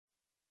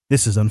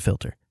This is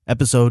Unfiltered,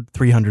 episode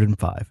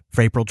 305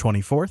 for April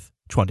 24th,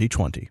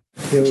 2020.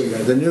 Here we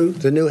go.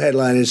 The new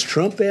headline is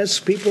Trump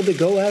asks people to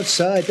go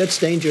outside. That's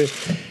dangerous.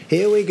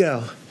 Here we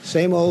go.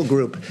 Same old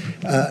group.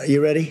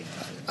 You ready?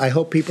 I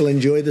hope people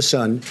enjoy the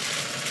sun.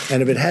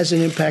 And if it has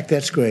an impact,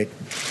 that's great.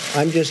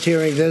 I'm just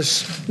hearing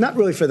this, not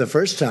really for the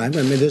first time.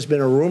 I mean, there's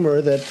been a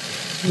rumor that,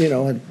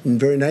 a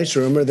very nice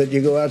rumor that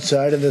you go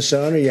outside in the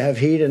sun or you have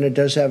heat and it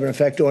does have an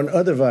effect on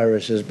other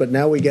viruses. But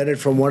now we get it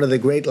from one of the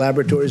great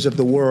laboratories of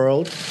the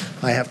world,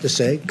 I have to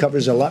say.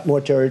 Covers a lot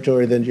more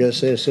territory than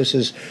just this. This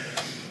is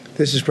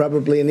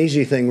probably an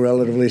easy thing,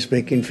 relatively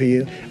speaking, for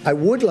you. I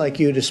would like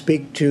you to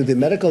speak to the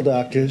medical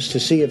doctors to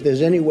see if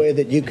there's any way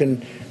that you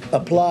can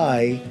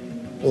apply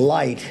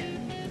light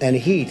and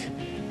heat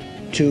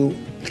to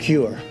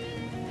cure.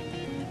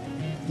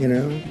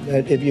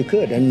 If you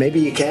could. And maybe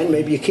you can,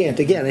 maybe you can't.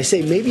 Again, I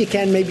say maybe you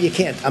can, maybe you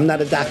can't. I'm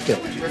not a doctor.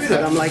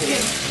 But I'm like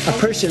a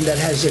person that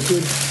has a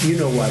good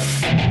you-know-what.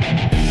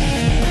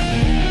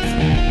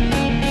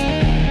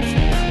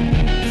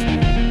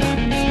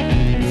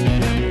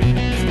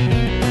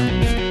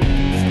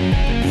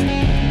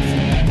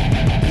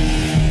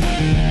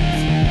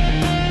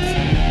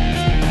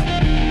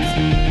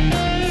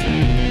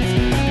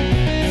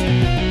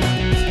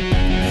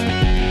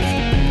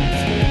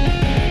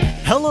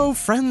 Hello,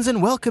 friends,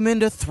 and welcome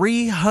into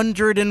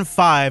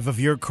 305 of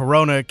your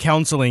Corona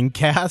Counseling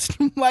Cast.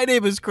 My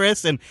name is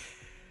Chris, and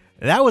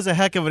that was a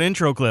heck of an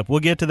intro clip. We'll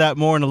get to that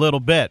more in a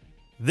little bit.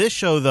 This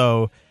show,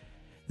 though,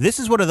 this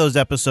is one of those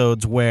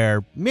episodes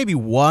where maybe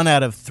one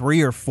out of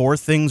 3 or 4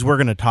 things we're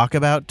going to talk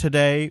about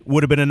today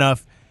would have been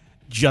enough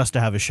just to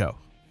have a show.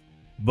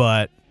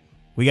 But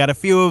we got a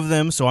few of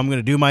them, so I'm going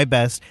to do my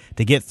best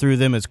to get through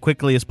them as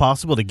quickly as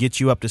possible to get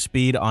you up to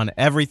speed on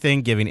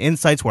everything, giving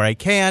insights where I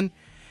can.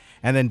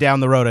 And then down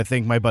the road, I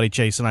think my buddy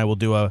Chase and I will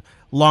do a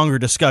longer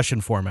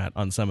discussion format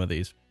on some of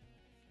these.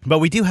 But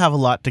we do have a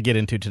lot to get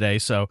into today,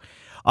 so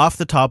off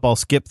the top, I'll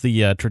skip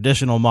the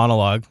traditional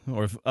monologue,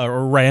 or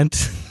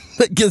rant,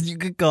 I guess you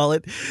could call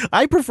it.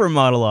 I prefer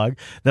monologue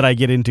that I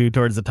get into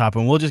towards the top,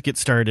 and we'll just get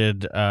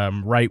started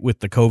right with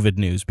the COVID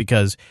news,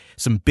 because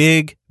some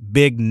big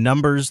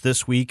numbers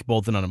this week,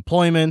 both in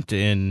unemployment,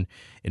 in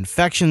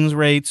infections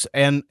rates,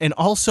 and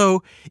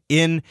also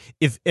in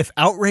if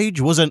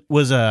outrage was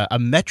a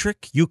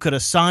metric you could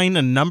assign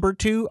a number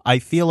to, I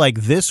feel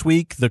like this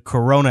week the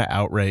corona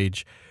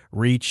outrage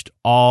reached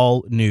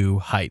all new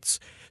heights.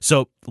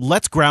 So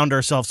let's ground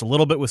ourselves a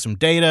little bit with some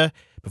data.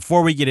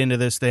 Before we get into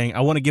this thing,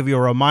 I want to give you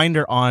a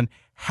reminder on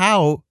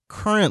how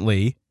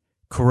currently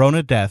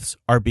corona deaths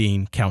are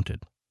being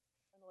counted.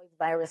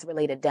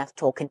 Virus-related death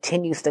toll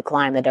continues to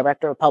climb. The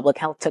Director of Public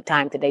Health took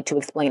time today to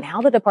explain how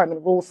the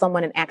department rules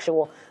someone an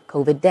actual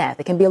COVID death.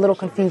 It can be a little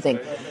confusing.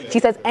 She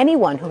says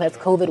anyone who has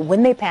COVID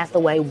when they pass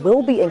away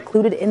will be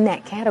included in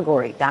that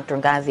category. Dr.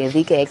 Ngozi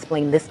Ezike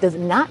explained this does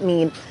not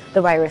mean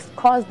the virus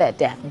caused that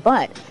death,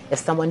 but if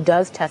someone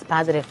does test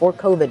positive for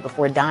COVID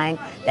before dying,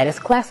 that is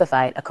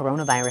classified a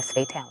coronavirus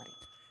fatality.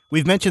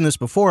 We've mentioned this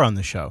before on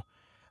the show.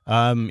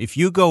 If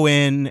you go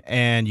in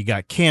and you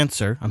got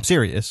cancer, I'm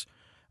serious,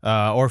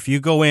 or if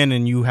you go in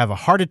and you have a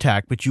heart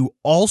attack, but you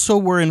also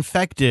were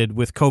infected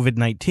with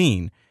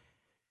COVID-19,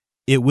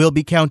 it will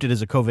be counted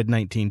as a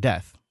COVID-19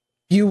 death.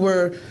 You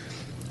were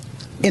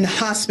in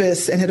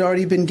hospice and had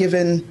already been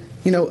given,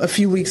 a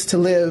few weeks to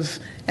live,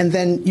 and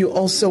then you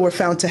also were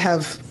found to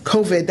have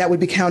COVID, that would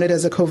be counted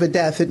as a COVID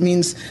death. It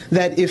means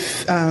that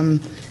even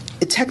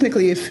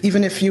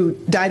if you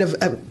died of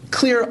a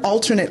clear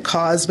alternate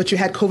cause, but you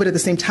had COVID at the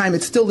same time,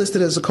 it's still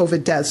listed as a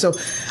COVID death. So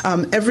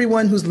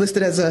everyone who's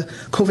listed as a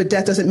COVID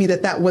death doesn't mean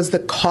that was the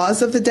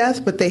cause of the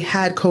death, but they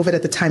had COVID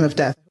at the time of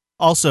death.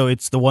 Also,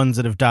 it's the ones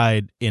that have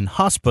died in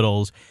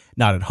hospitals,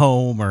 not at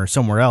home or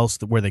somewhere else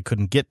where they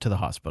couldn't get to the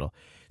hospital.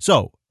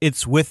 So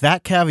it's with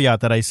that caveat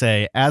that I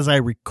say, as I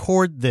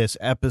record this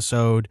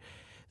episode,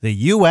 the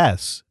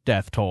U.S.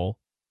 death toll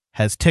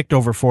has ticked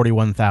over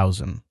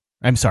 41,000.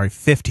 I'm sorry,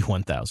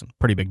 51,000.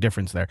 Pretty big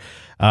difference there.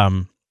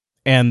 And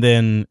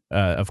then,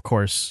 of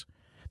course,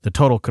 the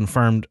total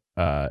confirmed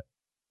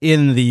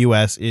in the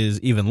U.S. is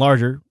even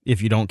larger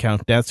if you don't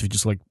count deaths. If you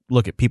just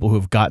look at people who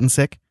have gotten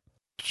sick,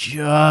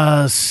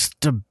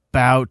 just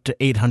about to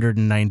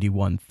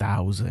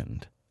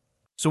 891,000.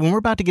 So when we're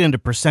about to get into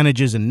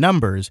percentages and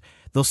numbers,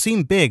 they'll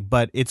seem big,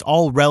 but it's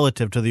all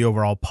relative to the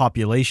overall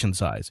population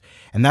size.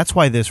 And that's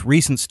why this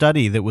recent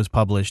study that was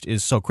published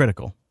is so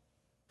critical.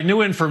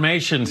 New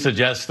information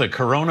suggests the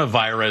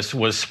coronavirus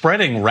was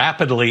spreading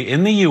rapidly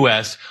in the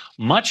U.S.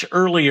 much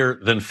earlier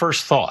than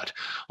first thought.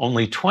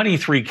 Only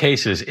 23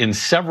 cases in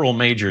several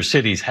major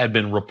cities had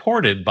been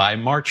reported by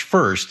March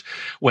 1st,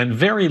 when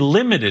very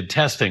limited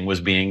testing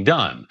was being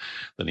done.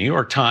 The New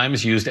York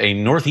Times used a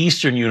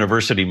Northeastern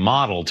University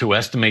model to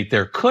estimate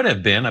there could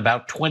have been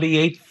about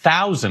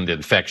 28,000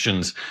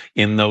 infections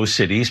in those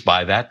cities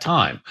by that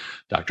time.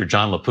 Dr.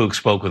 Jon LaPook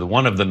spoke with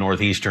one of the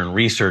Northeastern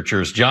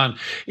researchers. John,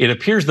 it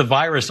appears the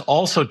virus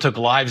also took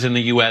lives in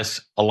the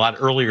U.S. a lot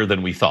earlier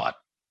than we thought.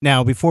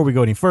 Now, before we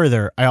go any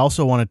further, I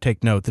also want to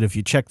take note that if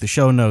you check the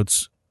show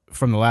notes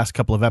from the last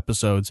couple of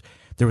episodes,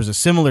 There was a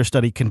similar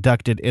study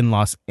conducted in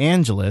Los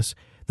Angeles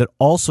that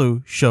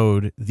also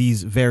showed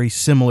these very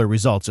similar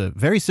results,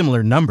 very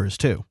similar numbers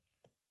too.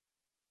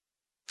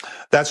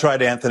 That's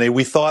right, Anthony.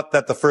 We thought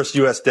that the first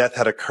U.S. death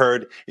had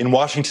occurred in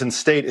Washington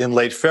state in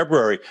late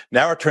February.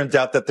 Now it turns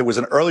out that there was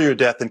an earlier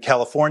death in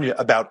California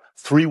about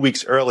 3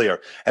 weeks earlier.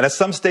 And as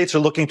some states are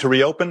looking to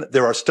reopen,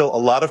 there are still a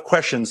lot of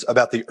questions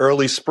about the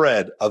early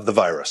spread of the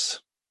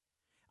virus.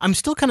 I'm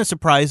still kind of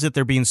surprised that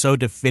they're being so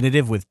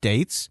definitive with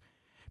dates,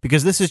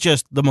 because this is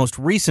just the most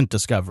recent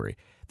discovery.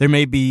 There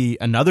may be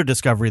another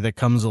discovery that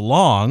comes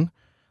along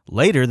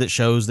later that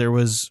shows there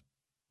was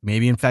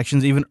maybe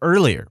infections even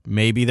earlier.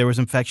 Maybe there was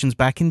infections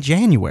back in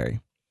January.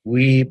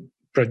 We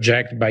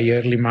project by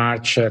early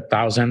March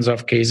thousands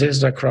of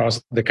cases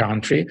across the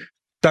country.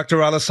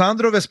 Dr.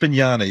 Alessandro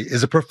Vespignani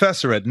is a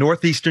professor at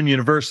Northeastern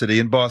University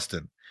in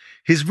Boston.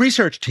 His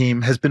research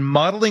team has been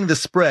modeling the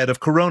spread of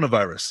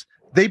coronavirus.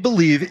 They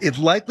believe it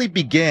likely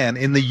began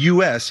in the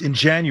U.S. in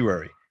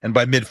January, and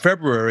by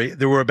mid-February,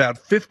 there were about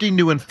 50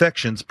 new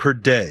infections per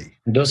day.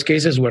 Those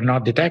cases were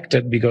not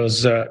detected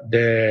because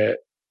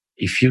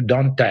if you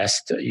don't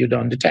test, you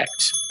don't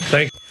detect.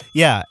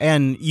 Yeah,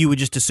 and you would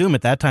just assume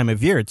at that time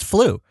of year it's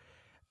flu,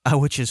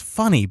 which is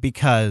funny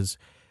because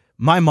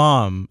my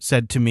mom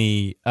said to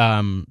me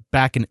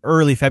back in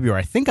early February,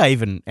 I think I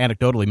even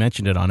anecdotally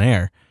mentioned it on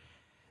air,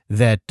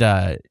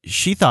 that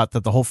she thought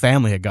that the whole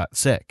family had got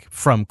sick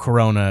from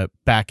corona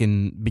back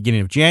in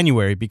beginning of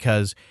January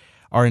because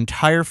our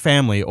entire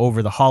family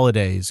over the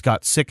holidays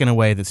got sick in a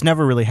way that's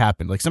never really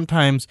happened. Like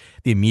sometimes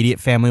the immediate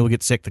family will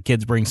get sick. The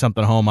kids bring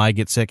something home. I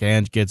get sick.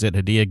 Ange gets it.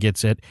 Hadia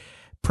gets it.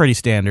 Pretty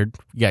standard.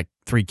 You got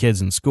 3 kids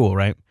in school,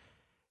 right?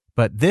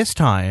 But this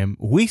time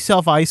we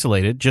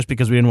self-isolated just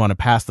because we didn't want to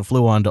pass the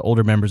flu on to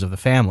older members of the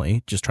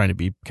family, just trying to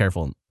be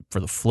careful for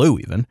the flu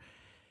even.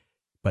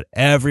 But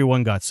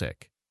everyone got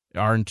sick.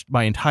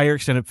 My entire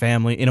extended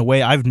family in a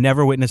way I've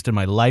never witnessed in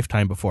my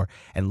lifetime before.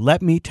 And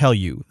let me tell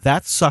you,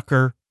 that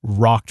sucker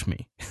rocked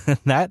me.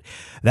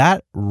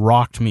 that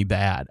rocked me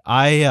bad.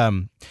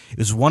 It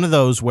was one of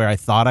those where I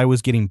thought I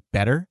was getting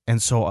better,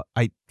 and so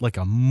I, like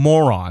a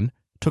moron,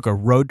 took a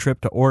road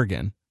trip to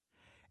Oregon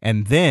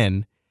and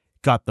then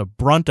got the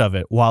brunt of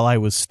it while I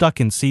was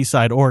stuck in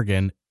Seaside,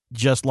 Oregon,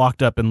 just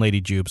locked up in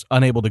Lady Jupes,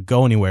 unable to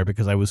go anywhere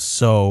because I was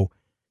so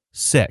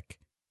sick.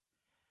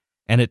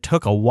 And it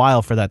took a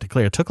while for that to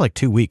clear. It took like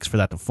 2 weeks for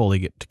that to fully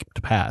get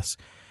to pass.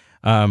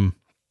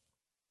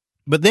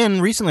 But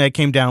then recently I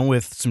came down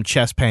with some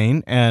chest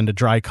pain and a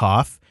dry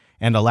cough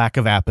and a lack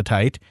of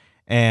appetite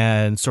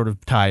and sort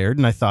of tired.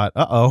 And I thought,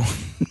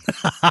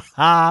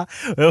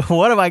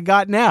 what have I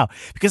got now?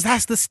 Because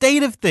that's the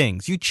state of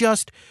things. You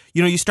just,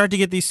 you start to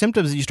get these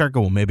symptoms and you start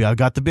going, well, maybe I've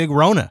got the big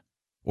Rona,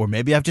 or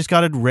maybe I've just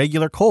got a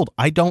regular cold.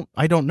 I don't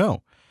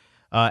know.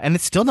 And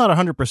it's still not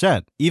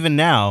 100%. Even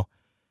now,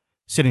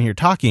 sitting here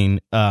talking,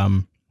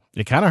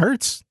 it kind of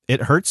hurts.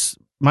 It hurts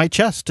my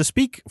chest to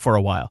speak for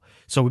a while.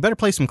 So we better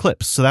play some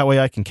clips so that way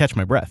I can catch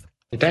my breath.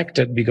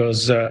 Detected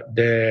because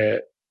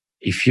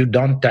if you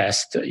don't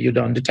test, you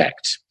don't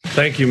detect.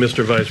 Thank you,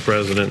 Mr. Vice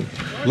President.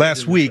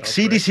 Last week,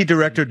 CDC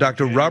Director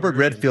Dr. Robert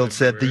Redfield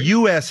said the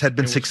U.S. had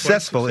been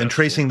successful in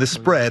tracing the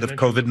spread of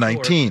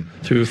COVID-19.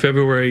 To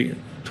February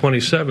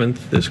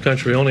 27th, this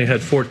country only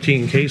had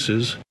 14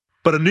 cases.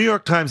 But a New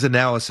York Times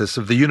analysis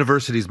of the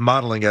university's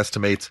modeling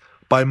estimates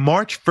by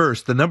March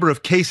 1st, the number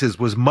of cases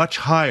was much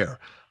higher,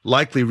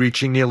 likely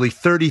reaching nearly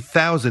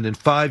 30,000 in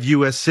 5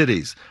 U.S.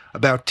 cities,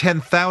 about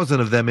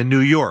 10,000 of them in New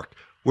York,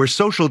 where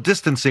social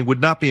distancing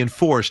would not be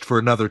enforced for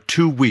another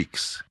 2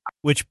 weeks.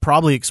 Which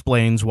probably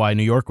explains why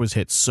New York was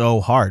hit so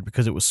hard,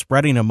 because it was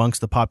spreading amongst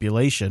the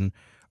population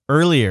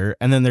earlier,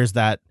 and then there's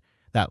that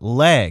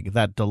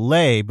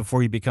delay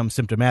before you become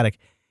symptomatic,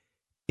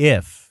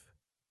 if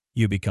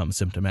you become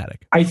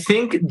symptomatic. I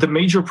think the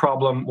major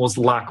problem was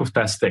lack of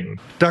testing.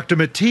 Dr.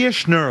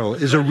 Matthias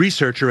Schnurl is a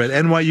researcher at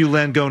NYU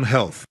Langone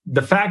Health.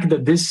 The fact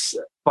that this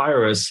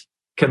virus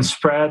can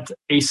spread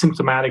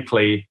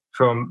asymptomatically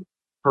from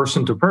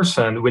person to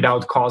person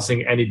without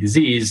causing any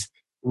disease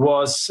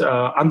was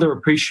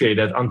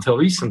underappreciated until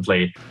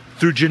recently.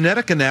 Through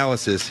genetic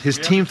analysis, his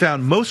team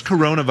found most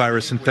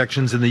coronavirus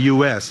infections in the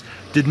U.S.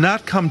 did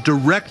not come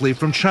directly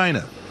from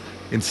China.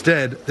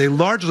 Instead, they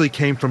largely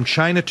came from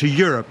China to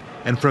Europe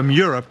and from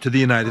Europe to the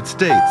United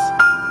States.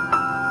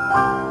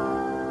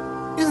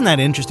 Isn't that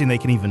interesting they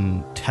can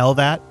even tell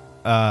that?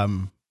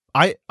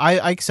 I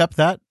accept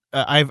that.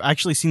 I've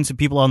actually seen some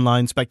people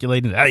online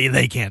speculating that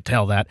they can't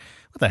tell that.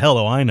 What the hell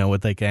do I know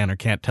what they can or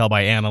can't tell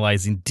by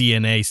analyzing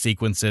DNA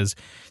sequences?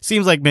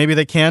 Seems like maybe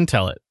they can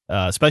tell it,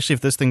 especially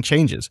if this thing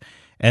changes.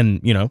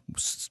 And,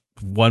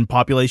 one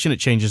population, it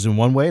changes in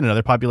one way, and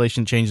another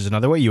population changes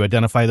another way. You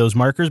identify those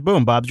markers,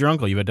 boom, Bob's your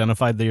uncle. You've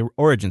identified the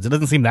origins. It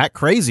doesn't seem that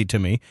crazy to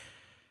me.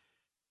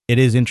 It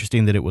is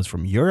interesting that it was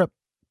from Europe.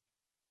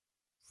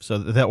 So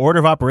the order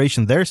of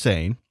operation they're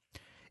saying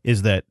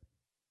is that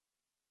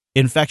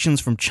infections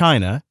from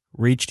China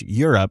reached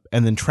Europe,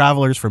 and then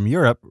travelers from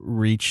Europe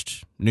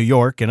reached New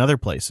York and other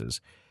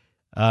places,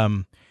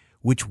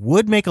 which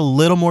would make a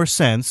little more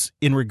sense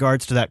in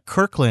regards to that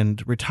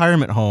Kirkland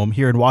retirement home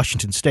here in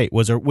Washington State,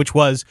 which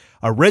was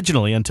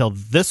originally, until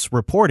this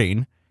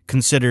reporting,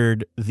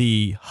 considered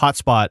the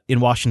hotspot in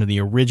Washington.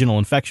 The original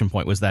infection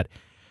point was that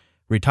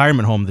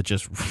retirement home that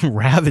just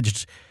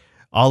ravaged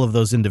all of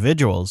those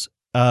individuals.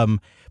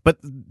 But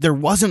there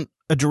wasn't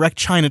a direct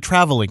China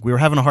travel link. We were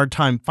having a hard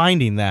time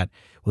finding that.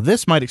 Well,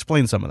 this might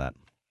explain some of that.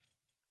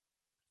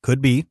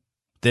 Could be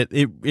that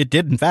it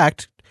did, in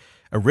fact,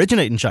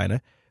 originate in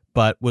China,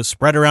 but was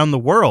spread around the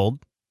world,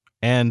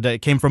 and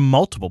it came from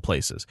multiple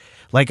places,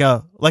 like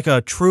a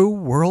true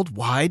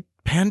worldwide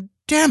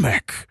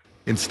pandemic.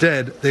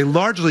 Instead, they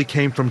largely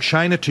came from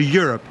China to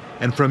Europe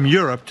and from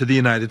Europe to the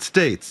United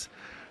States.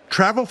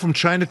 Travel from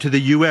China to the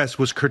U.S.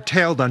 was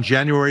curtailed on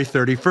January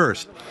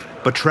 31st,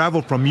 but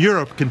travel from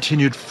Europe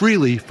continued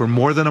freely for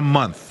more than a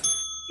month.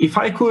 If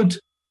I could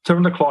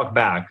turn the clock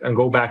back and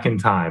go back in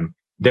time,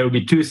 there would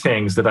be two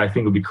things that I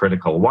think would be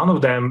critical. One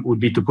of them would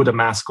be to put a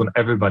mask on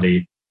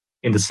everybody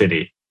in the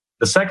city.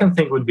 The second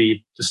thing would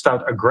be to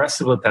start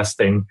aggressively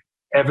testing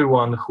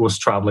everyone who was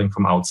traveling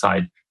from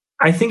outside.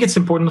 I think it's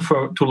important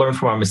to learn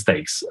from our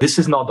mistakes. This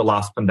is not the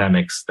last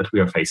pandemics that we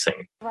are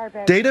facing.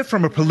 Data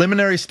from a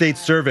preliminary state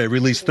survey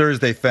released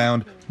Thursday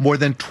found more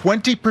than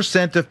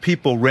 20% of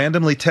people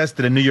randomly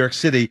tested in New York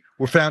City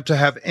were found to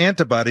have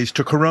antibodies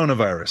to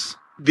coronavirus.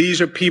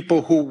 These are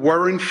people who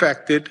were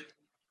infected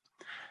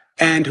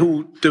and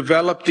who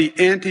developed the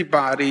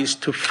antibodies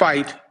to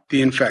fight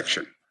the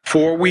infection.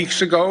 4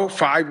 weeks ago,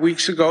 5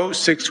 weeks ago,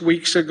 6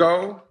 weeks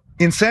ago.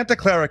 In Santa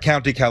Clara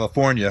County,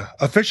 California,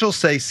 officials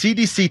say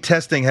CDC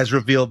testing has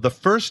revealed the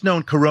first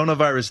known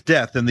coronavirus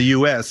death in the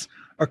U.S.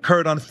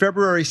 occurred on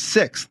February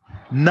 6th,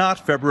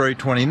 not February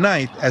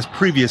 29th, as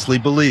previously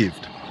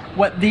believed.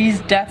 What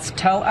these deaths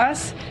tell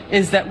us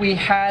is that we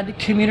had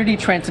community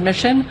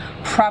transmission,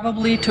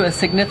 probably to a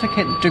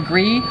significant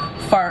degree,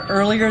 far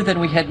earlier than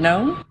we had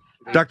known.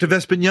 Dr.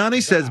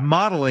 Vespignani says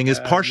modeling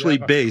is partially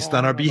based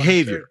on our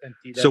behavior,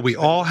 so we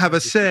all have a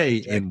say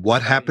in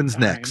what happens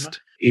next.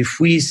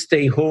 If we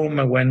stay home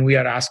when we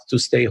are asked to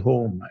stay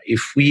home,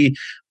 if we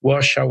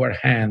wash our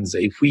hands,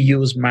 if we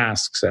use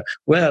masks,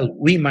 well,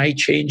 we might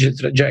change the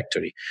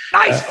trajectory.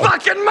 Nice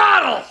fucking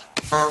model!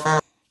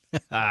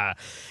 Yeah,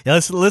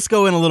 let's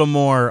go in a little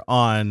more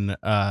on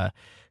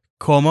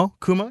Governor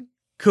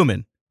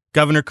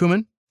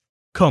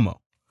Cuomo.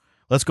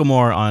 Let's go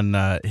more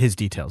on his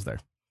details there.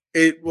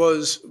 It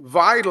was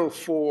vital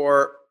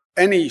for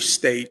any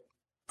state,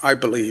 I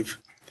believe,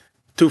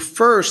 to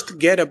first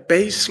get a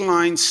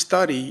baseline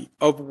study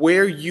of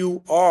where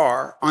you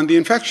are on the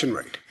infection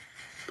rate.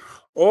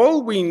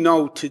 All we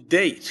know to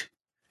date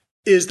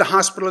is the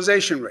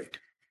hospitalization rate.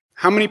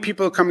 How many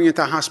people are coming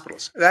into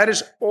hospitals? That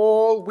is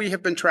all we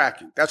have been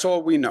tracking. That's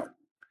all we know.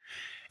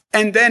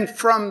 And then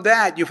from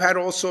that, you've had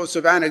all sorts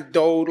of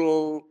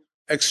anecdotal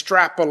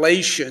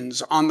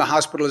extrapolations on the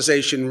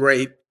hospitalization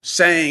rate,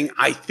 saying,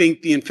 I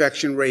think the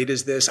infection rate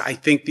is this, I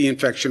think the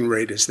infection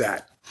rate is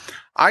that.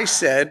 I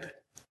said,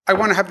 I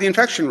want to have the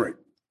infection rate.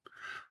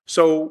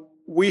 So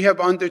we have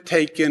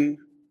undertaken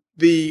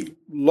the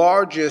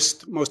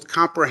largest, most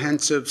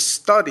comprehensive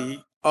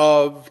study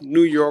of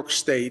New York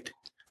State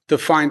to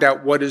find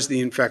out what is the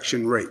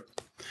infection rate.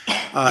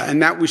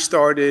 And that we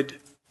started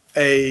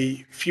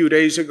a few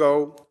days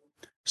ago.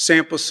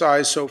 Sample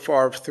size so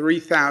far of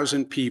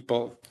 3,000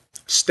 people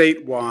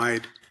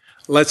statewide.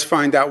 Let's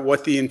find out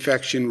what the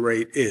infection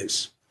rate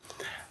is.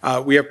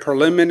 We have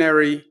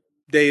preliminary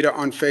data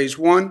on phase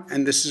 1,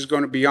 and this is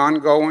going to be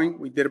ongoing.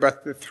 We did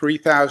about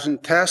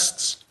 3,000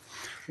 tests.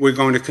 We're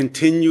going to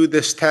continue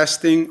this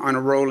testing on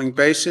a rolling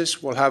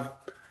basis. We'll have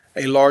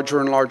a larger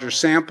and larger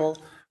sample,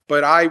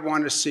 but I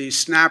want to see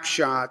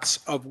snapshots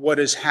of what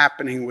is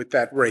happening with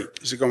that rate.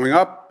 Is it going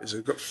up? Is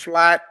it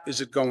flat?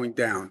 Is it going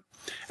down?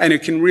 And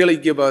it can really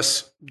give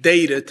us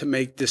data to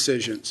make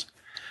decisions.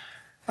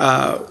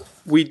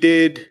 We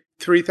did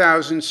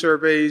 3,000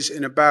 surveys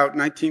in about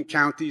 19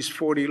 counties,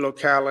 40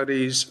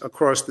 localities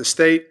across the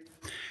state.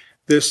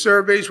 The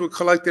surveys were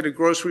collected at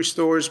grocery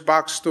stores,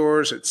 box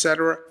stores,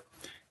 etc.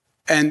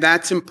 And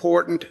that's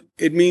important.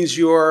 It means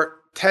you're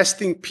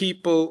testing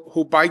people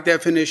who, by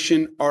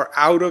definition, are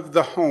out of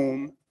the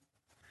home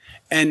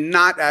and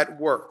not at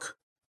work.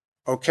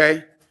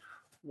 Okay?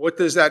 What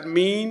does that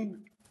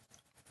mean?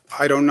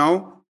 I don't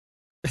know.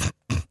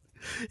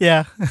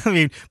 Yeah, I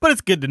mean, but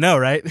it's good to know,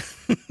 right?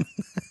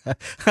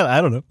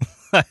 I don't know.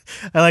 I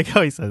like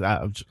how he says,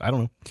 I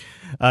don't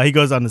know. He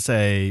goes on to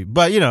say,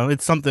 but, you know,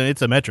 it's something,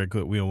 it's a metric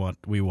that we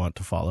want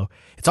to follow.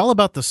 It's all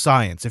about the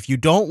science. If you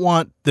don't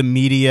want the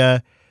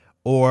media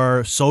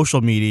or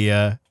social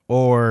media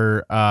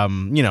or,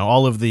 you know,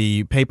 all of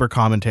the paper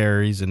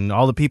commentaries and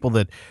all the people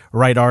that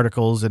write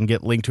articles and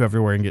get linked to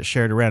everywhere and get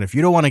shared around, if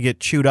you don't want to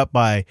get chewed up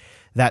by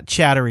that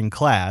chattering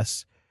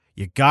class,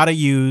 you got to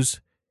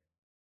use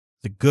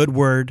the good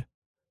word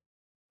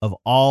of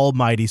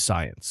almighty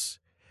science.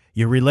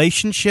 Your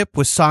relationship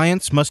with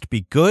science must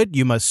be good.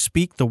 You must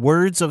speak the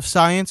words of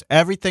science.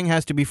 Everything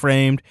has to be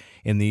framed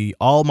in the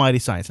almighty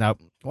science. Now,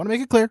 I want to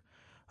make it clear,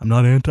 I'm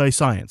not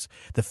anti-science.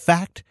 The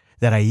fact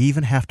that I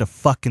even have to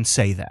fucking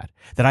say that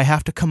I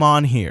have to come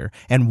on here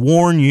and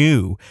warn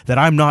you that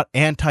I'm not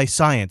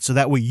anti-science so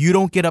that way you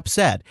don't get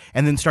upset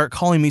and then start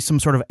calling me some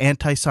sort of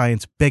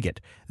anti-science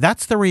bigot.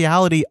 That's the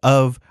reality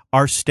of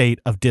our state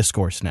of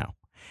discourse now.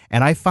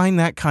 And I find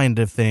that kind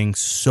of thing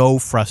so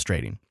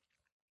frustrating.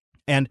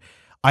 And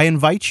I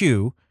invite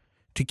you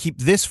to keep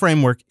this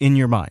framework in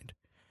your mind.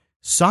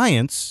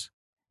 Science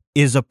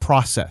is a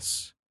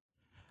process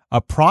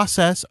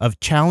of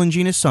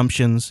challenging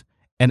assumptions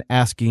and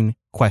asking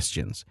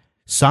questions.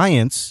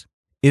 Science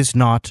is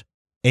not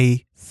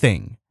a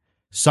thing.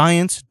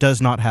 Science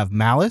does not have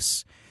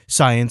malice.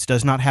 Science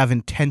does not have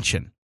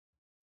intention.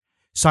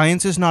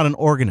 Science is not an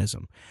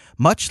organism.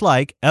 Much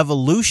like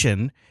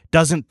evolution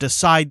doesn't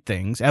decide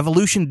things.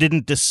 Evolution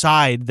didn't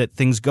decide that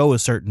things go a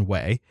certain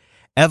way.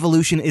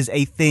 Evolution is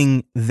a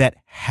thing that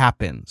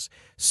happens.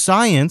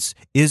 Science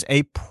is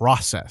a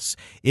process.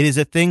 It is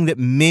a thing that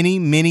many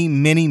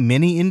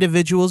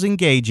individuals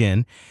engage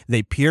in.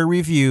 They peer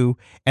review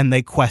and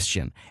they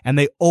question, and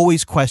they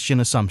always question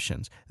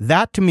assumptions.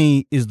 That to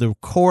me is the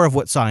core of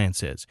what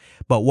science is.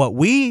 But what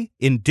we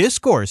in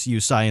discourse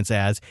use science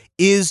as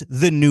is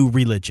the new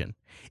religion.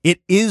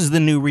 It is the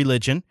new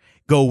religion.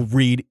 Go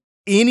read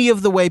any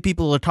of the way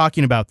people are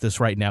talking about this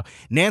right now.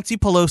 Nancy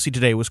Pelosi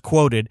today was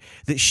quoted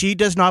that she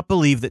does not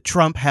believe that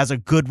Trump has a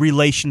good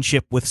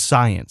relationship with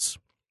science.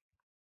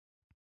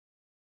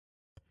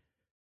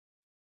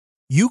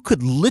 You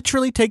could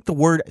literally take the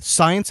word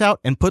science out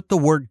and put the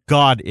word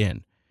God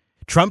in.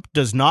 Trump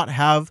does not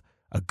have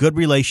a good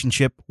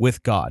relationship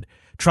with God.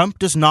 Trump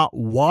does not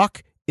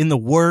walk in the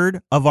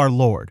word of our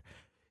Lord.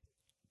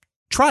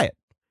 Try it.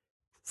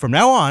 From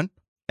now on,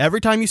 every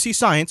time you see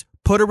science,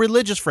 put a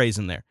religious phrase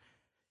in there.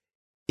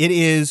 It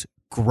is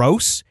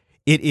gross.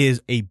 It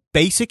is a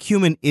basic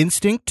human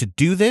instinct to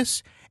do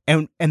this.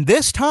 And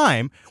this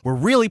time, we're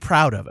really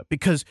proud of it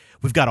because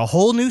we've got a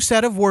whole new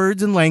set of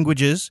words and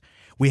languages.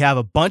 We have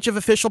a bunch of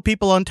official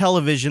people on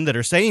television that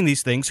are saying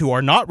these things who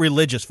are not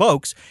religious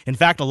folks. In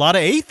fact, a lot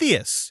of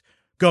atheists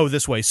go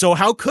this way. So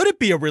how could it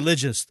be a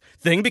religious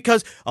thing?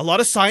 Because a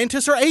lot of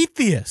scientists are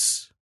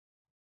atheists.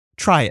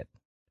 Try it.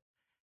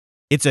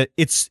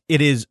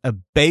 It is a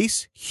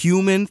base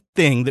human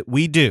thing that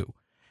we do.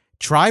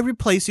 Try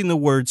replacing the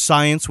word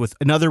science with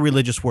another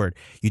religious word.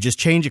 You just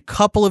change a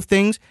couple of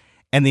things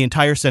and the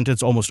entire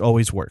sentence almost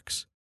always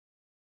works.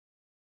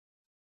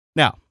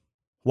 Now,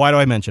 why do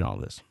I mention all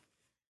this?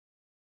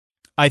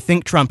 I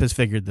think Trump has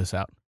figured this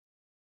out.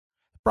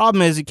 The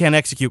problem is he can't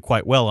execute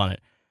quite well on it.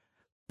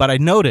 But I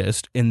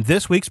noticed in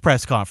this week's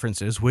press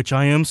conferences, which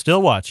I am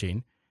still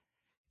watching,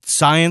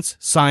 science,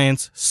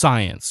 science,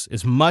 science,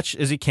 as much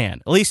as he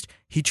can. At least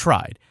he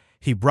tried.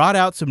 He brought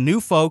out some new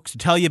folks to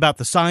tell you about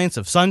the science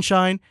of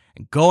sunshine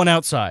and going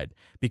outside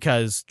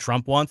because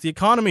Trump wants the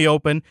economy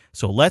open.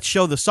 So let's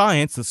show the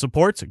science that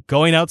supports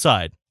going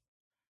outside.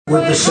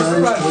 With the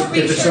sun,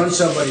 if it's on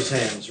somebody's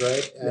hands,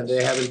 right, and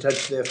they haven't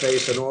touched their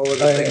face and all of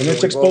the things, and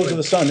it's exposed to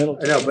the sun. I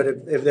know, but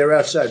if they're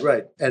outside,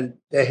 right, and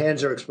their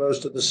hands are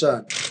exposed to the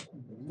sun,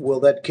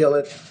 will that kill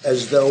it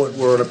as though it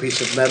were on a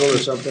piece of metal or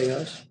something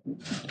else?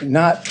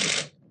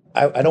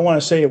 I don't want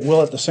to say it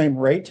will at the same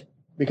rate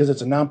because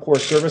it's a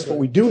non-porous surface, but what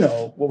we do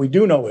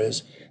know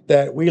is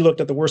that we looked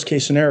at the worst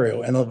case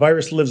scenario, and the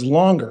virus lives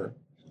longer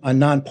on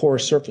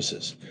non-porous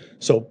surfaces.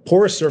 So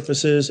porous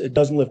surfaces, it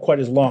doesn't live quite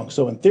as long.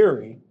 So in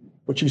theory,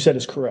 what you said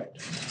is correct.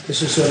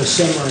 This is sort of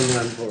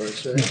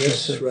semi-non-porous, right?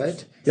 Yes,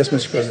 right? Yes,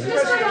 Mr. President.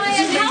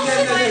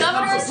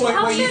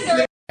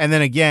 And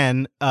then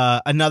again,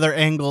 another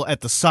angle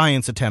at the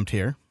science attempt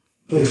here.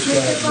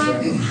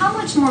 How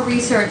much more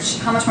research,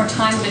 how much more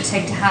time would it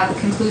take to have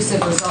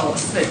conclusive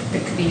results that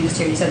could be used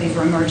here? You said these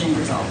were emerging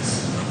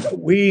results.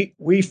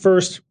 We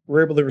first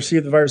were able to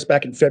receive the virus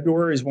back in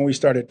February is when we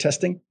started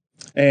testing.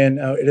 And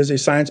it is a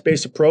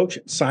science-based approach.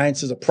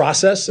 Science is a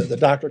process. The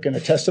doctor can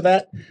attest to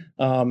that.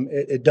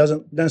 It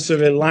doesn't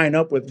necessarily line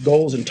up with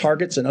goals and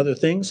targets and other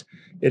things.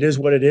 It is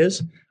what it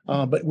is.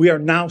 But we are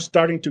now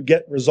starting to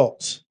get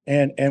results.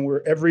 And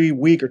we're every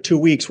week or 2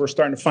 weeks, we're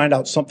starting to find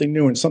out something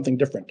new and something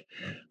different.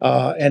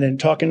 And in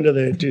talking to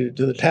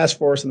the task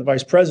force and the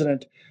vice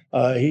president,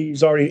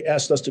 he's already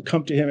asked us to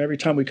come to him every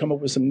time we come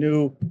up with some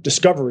new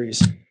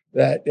discoveries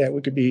that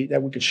we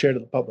could share to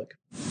the public.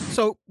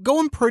 So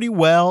going pretty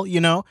well,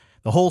 you know.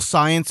 The whole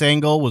science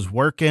angle was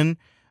working,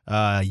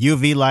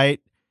 UV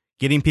light,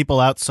 getting people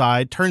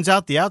outside. Turns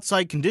out the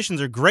outside conditions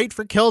are great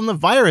for killing the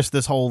virus.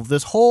 This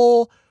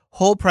whole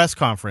press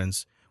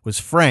conference was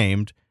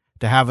framed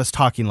to have us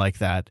talking like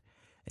that.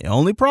 The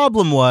only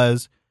problem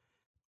was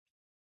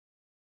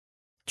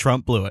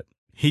Trump blew it.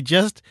 He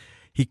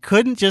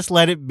couldn't just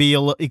let it be.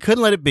 He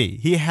couldn't let it be.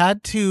 He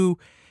had to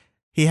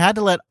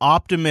let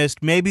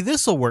optimist, maybe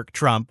this will work,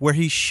 Trump, where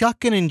he's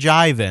shucking and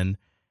jiving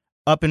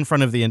up in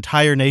front of the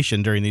entire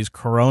nation during these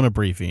corona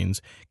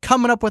briefings,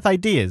 coming up with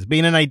ideas,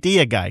 being an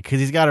idea guy,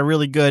 because he's got a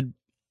really good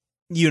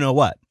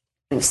you-know-what.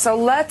 So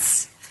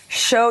let's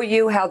show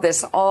you how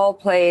this all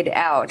played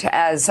out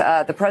as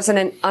the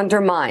president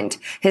undermined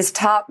his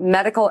top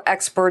medical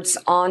experts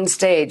on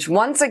stage.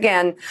 Once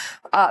again,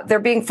 they're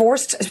being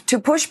forced to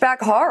push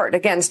back hard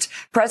against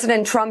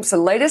President Trump's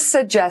latest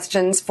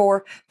suggestions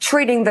for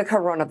treating the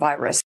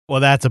coronavirus. Well,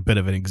 that's a bit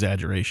of an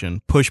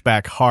exaggeration. Push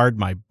back hard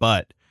my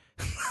butt.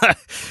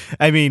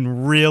 I mean,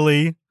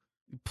 really?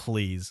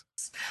 Please.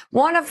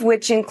 One of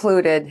which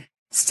included,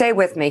 stay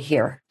with me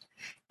here,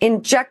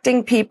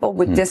 injecting people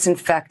with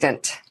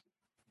disinfectant.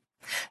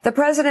 The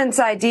president's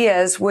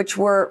ideas, which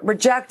were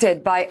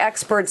rejected by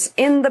experts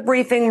in the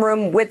briefing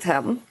room with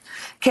him,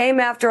 came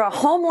after a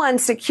Homeland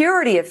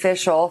Security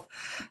official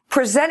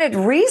presented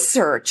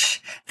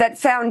research that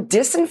found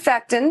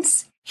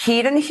disinfectants,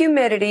 heat and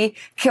humidity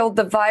killed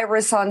the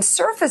virus on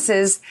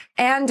surfaces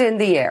and in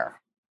the air.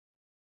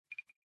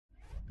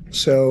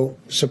 So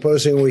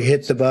supposing we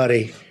hit the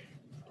body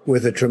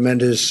with a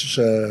tremendous,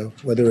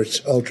 whether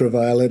it's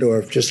ultraviolet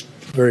or just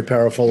very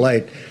powerful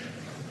light,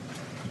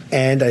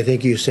 and I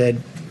think you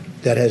said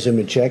that hasn't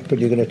been checked, but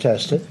you're going to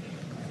test it.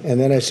 And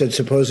then I said,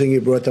 supposing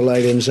you brought the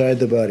light inside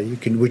the body,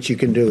 which you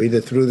can do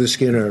either through the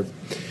skin or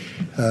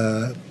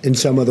in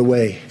some other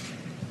way.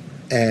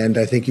 And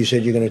I think you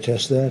said you're going to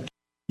test that.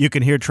 You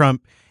can hear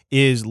Trump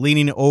is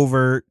leaning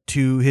over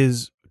to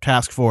his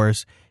task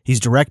force. He's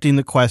directing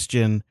the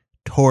question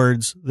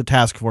towards the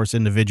task force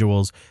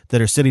individuals that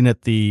are sitting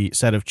at the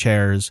set of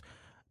chairs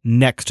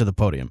next to the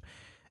podium.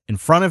 In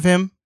front of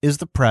him is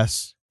the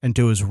press, and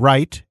to his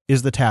right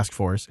is the task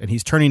force, and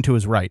he's turning to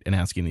his right and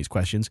asking these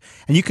questions.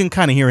 And you can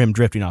kind of hear him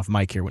drifting off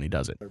mic here when he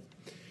does it.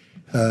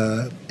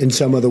 In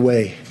some other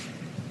way.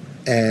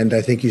 And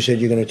I think you said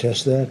you're going to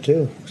test that,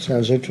 too.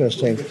 Sounds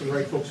interesting.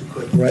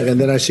 Right, and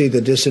then I see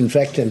the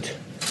disinfectant,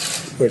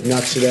 where it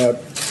knocks it out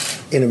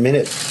in a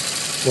minute,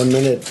 1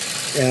 minute.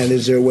 And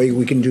is there a way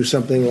we can do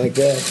something like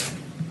that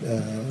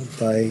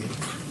by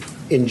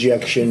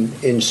injection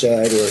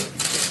inside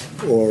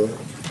or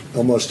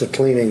almost a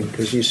cleaning?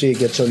 Because you see it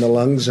gets on the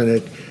lungs and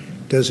it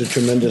does a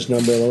tremendous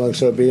number in the lungs.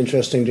 So it'd be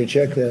interesting to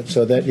check that.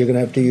 So that you're going to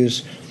have to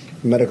use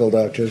medical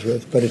doctors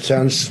with. But it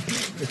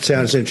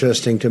sounds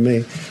interesting to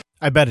me.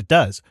 I bet it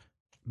does.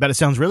 I bet it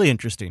sounds really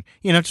interesting.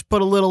 You know, just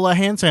put a little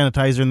hand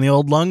sanitizer in the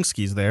old lung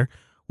skis there.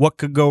 What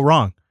could go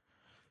wrong?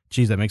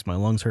 Geez, that makes my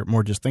lungs hurt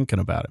more just thinking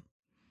about it.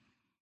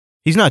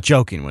 He's not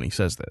joking when he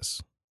says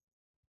this.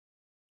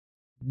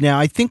 Now,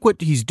 I think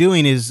what he's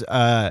doing is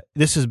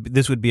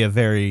this would be a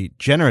very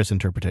generous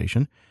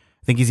interpretation.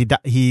 I think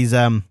he's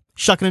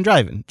shucking and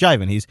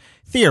jiving. He's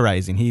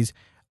theorizing. He's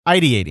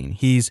ideating.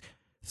 He's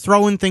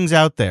throwing things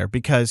out there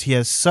because he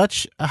has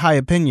such a high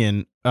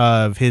opinion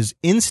of his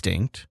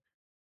instinct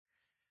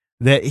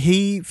that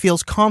he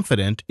feels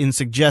confident in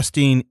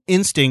suggesting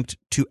instinct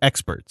to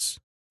experts.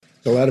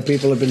 A lot of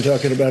people have been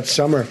talking about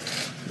summer.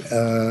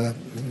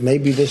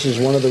 Maybe this is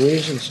one of the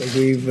reasons.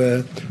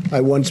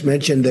 I once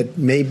mentioned that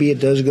maybe it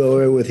does go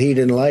away with heat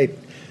and light,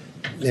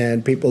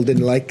 and people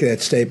didn't like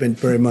that statement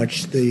very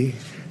much. The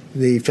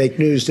fake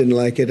news didn't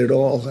like it at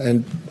all,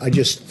 and I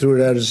just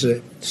threw it out as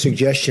a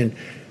suggestion,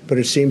 but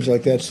it seems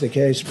like that's the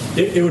case.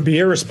 It would be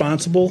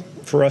irresponsible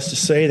for us to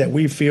say that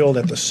we feel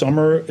that the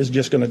summer is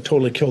just going to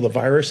totally kill the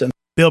virus. And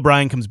Bill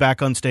Bryan comes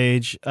back on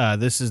stage.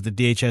 This is the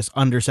DHS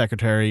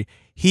undersecretary.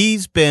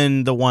 He's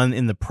been the one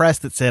in the press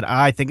that said,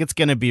 I think it's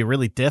going to be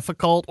really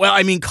difficult. Well,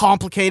 I mean,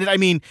 complicated. I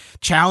mean,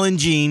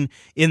 challenging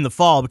in the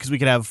fall because we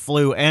could have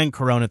flu and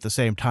corona at the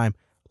same time,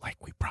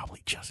 like we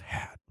probably just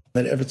had.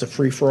 That if it's a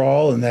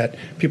free-for-all and that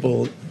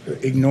people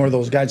ignore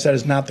those guides, that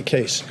is not the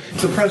case.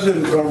 The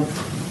president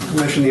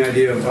mentioned the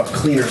idea of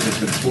cleaners,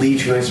 like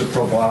bleach and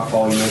isopropyl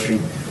alcohol you mentioned.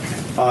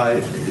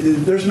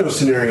 There's no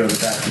scenario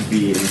that could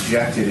be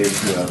injected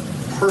into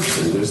a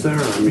person, is there?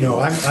 I mean, no,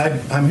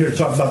 I'm here to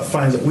talk about the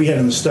findings that we had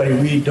in the study.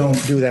 We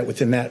don't do that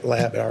within that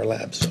lab, our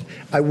labs.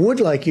 I would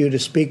like you to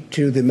speak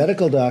to the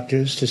medical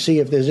doctors to see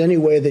if there's any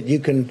way that you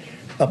can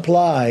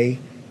apply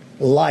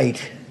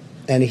light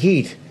and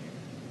heat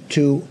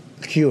to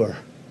cure.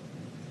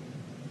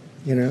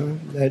 You know,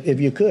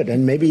 if you could.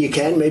 And maybe you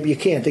can, maybe you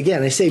can't.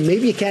 Again, I say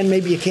maybe you can,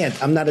 maybe you can't.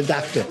 I'm not a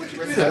doctor.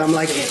 But I'm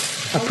like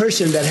a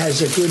person that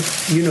has a good,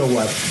 you know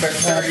what. But,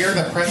 sir, you're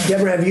the president.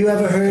 Deborah, have you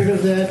ever heard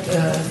of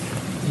that?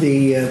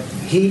 The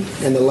heat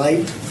and the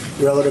light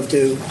relative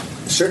to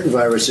certain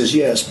viruses,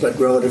 yes, but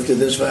relative to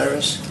this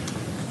virus?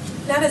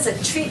 Not as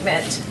a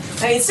treatment.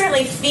 I mean,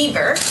 certainly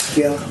fever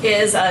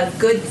is a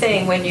good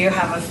thing when you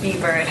have a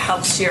fever. It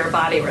helps your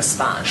body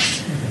respond.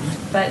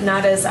 But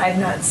not as I've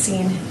not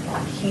seen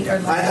heat or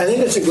light. I think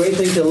it's a great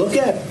thing to look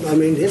at. I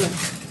mean, you know,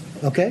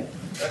 okay.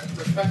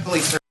 Respectfully,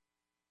 sir,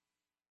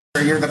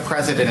 you're the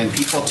president, and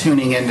people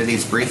tuning into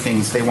these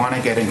briefings, they want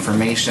to get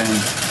information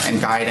and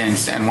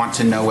guidance and want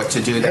to know what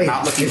to do. They're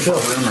not looking for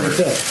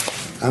rumors.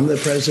 I'm the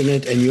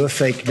president, and you're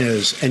fake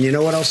news. And you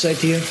know what I'll say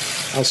to you?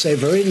 I'll say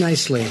very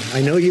nicely,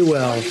 I know you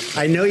well.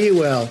 I know you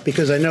well,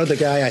 because I know the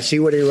guy. I see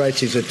what he writes.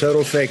 He's a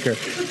total faker.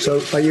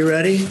 So are you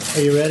ready?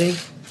 Are you ready?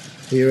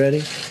 Are you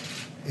ready?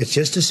 It's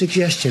just a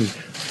suggestion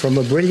from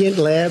a brilliant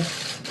lab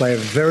by a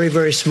very,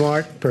 very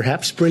smart,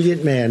 perhaps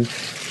brilliant man.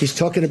 He's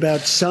talking about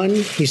sun,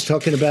 he's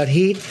talking about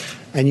heat,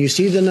 and you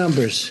see the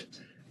numbers.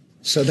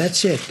 So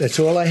that's it. That's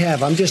all I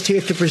have. I'm just here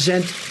to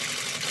present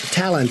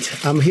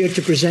talent. I'm here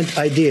to present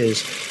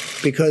ideas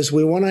because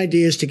we want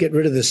ideas to get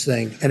rid of this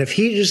thing. And if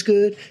heat is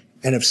good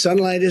and if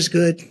sunlight is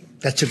good,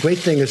 that's a great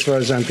thing as far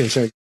as I'm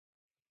concerned.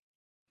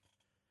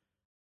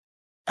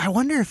 I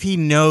wonder if he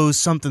knows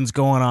something's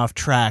going off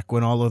track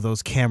when all of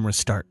those cameras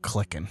start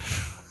clicking.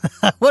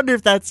 I wonder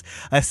if that's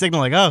a signal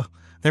like, oh,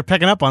 they're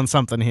picking up on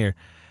something here.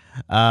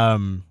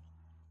 That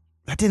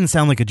didn't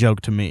sound like a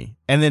joke to me.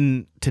 And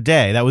then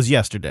today, that was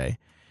yesterday.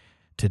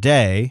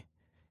 Today,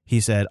 he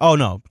said, oh,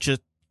 no,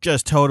 just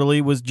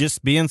totally was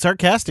just being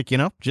sarcastic,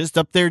 just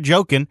up there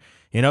joking,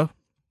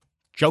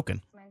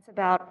 joking.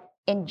 About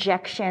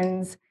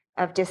injections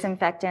of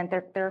disinfectant.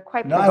 They're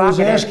quite provocative. No, I was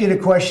asking a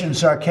question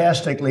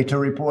sarcastically to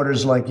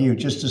reporters like you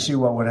just to see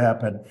what would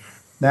happen.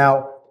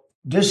 Now,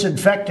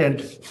 disinfectant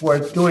for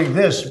doing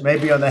this,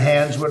 maybe on the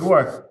hands, would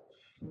work.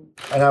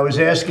 And I was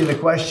asking the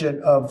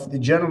question of the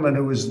gentleman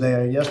who was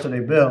there yesterday,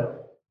 Bill,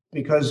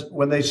 because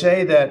when they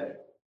say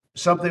that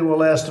something will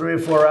last 3 or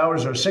 4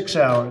 hours or 6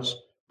 hours,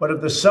 but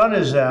if the sun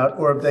is out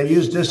or if they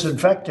use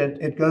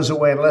disinfectant, it goes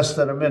away in less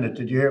than a minute.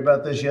 Did you hear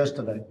about this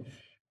yesterday?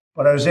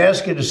 But I was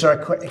asking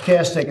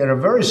a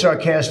very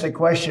sarcastic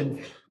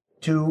question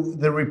to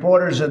the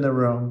reporters in the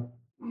room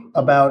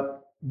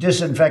about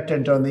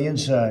disinfectant on the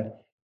inside.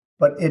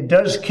 But it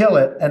does kill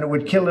it, and it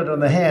would kill it on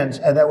the hands,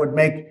 and that would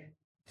make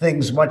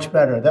things much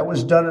better. That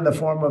was done in the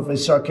form of a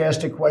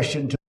sarcastic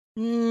question to...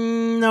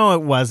 No,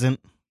 it wasn't.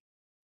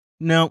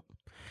 Nope.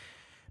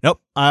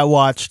 I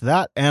watched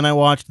that, and I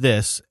watched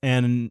this,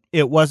 and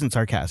it wasn't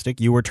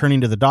sarcastic. You were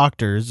turning to the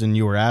doctors, and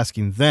you were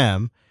asking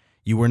them.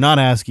 You were not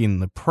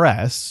asking the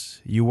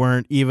press. You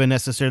weren't even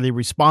necessarily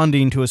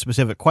responding to a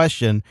specific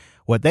question.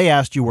 What they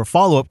asked you were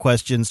follow-up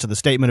questions to the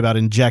statement about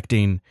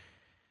injecting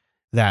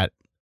that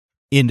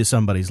into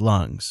somebody's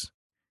lungs.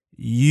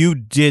 You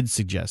did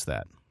suggest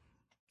that.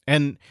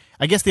 And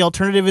I guess the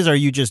alternative is, are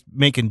you just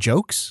making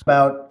jokes?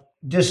 About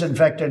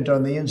disinfectant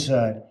on the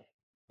inside.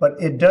 But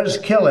it does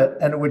kill it,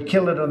 and it would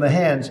kill it on the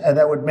hands, and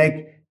that would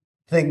make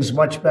things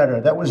much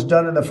better. That was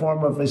done in the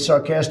form of a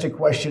sarcastic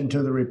question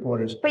to the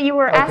reporters. But you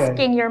were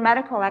asking your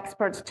medical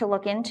experts to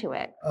look into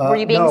it. Were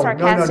you being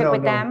sarcastic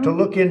with them? To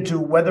look into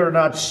whether or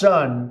not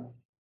sun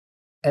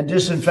and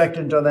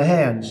disinfectant on the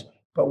hands,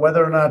 but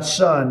whether or not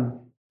sun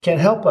can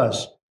help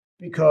us.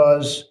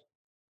 Because,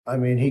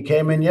 he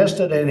came in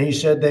yesterday and he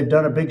said they've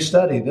done a big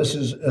study. This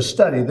is a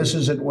study. This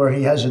isn't where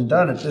he hasn't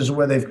done it. This is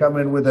where they've come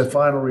in with a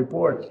final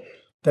report.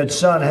 That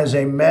sun has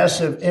a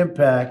massive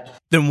impact.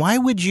 Then why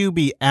would you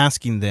be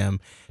asking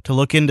them to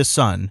look into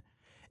sun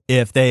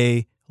if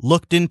they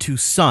looked into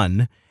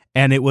sun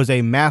and it was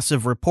a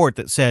massive report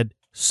that said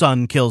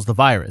sun kills the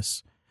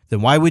virus?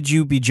 Then why would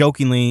you be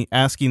jokingly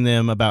asking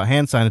them about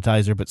hand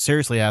sanitizer but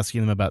seriously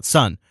asking them about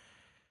sun?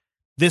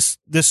 This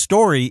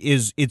story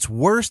it's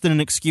worse than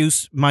an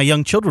excuse my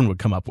young children would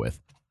come up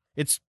with.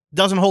 It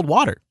doesn't hold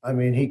water.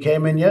 He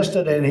came in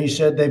yesterday and he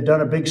said they've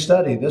done a big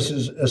study. This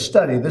is a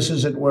study. This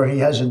isn't where he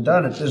hasn't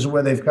done it. This is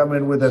where they've come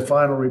in with a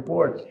final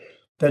report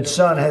that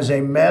sun has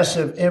a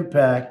massive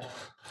impact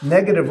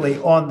negatively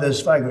on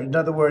this virus. In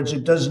other words,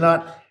 it does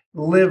not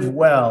live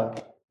well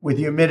with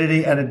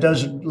humidity, and it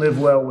doesn't live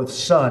well with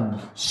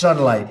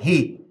sunlight,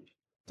 heat.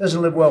 It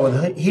doesn't live well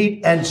with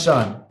heat and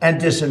sun and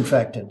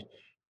disinfectant.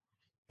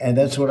 And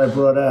that's what I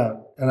brought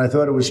out. And I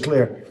thought it was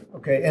clear.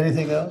 Okay,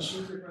 anything else?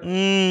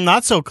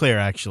 Not so clear,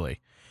 actually.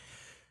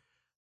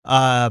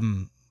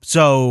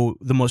 So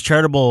the most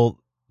charitable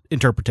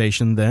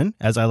interpretation then,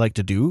 as I like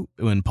to do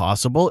when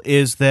possible,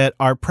 is that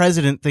our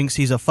president thinks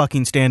he's a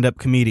fucking stand-up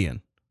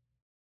comedian.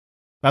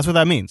 That's what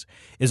that means,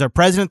 is our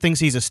president thinks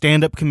he's a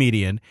stand-up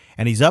comedian,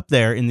 and he's up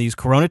there in these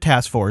Corona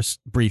Task Force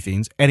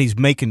briefings, and he's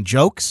making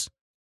jokes?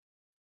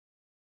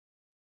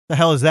 The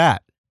hell is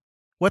that?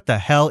 What the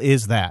hell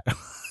is that?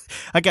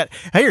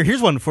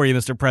 Here's one for you,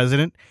 Mr.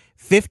 President.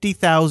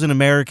 50,000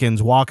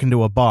 Americans walk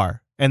into a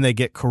bar and they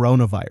get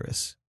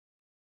coronavirus.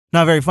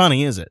 Not very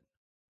funny, is it?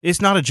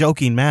 It's not a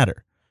joking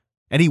matter.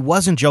 And he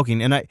wasn't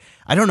joking. And I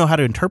don't know how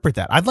to interpret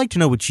that. I'd like to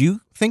know what you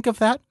think of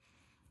that.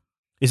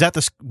 Is that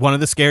one of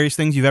the scariest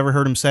things you've ever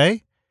heard him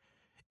say?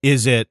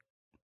 Is it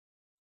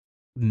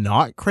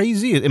not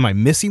crazy? Am I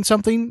missing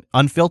something?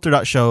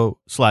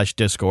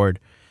 Unfiltered.show/Discord.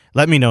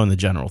 Let me know in the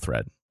general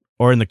thread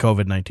or in the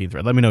COVID-19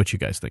 thread. Let me know what you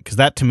guys think. Because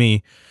that, to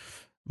me,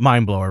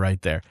 mind blower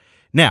right there.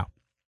 Now,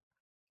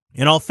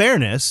 in all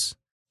fairness,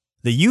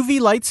 the UV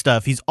light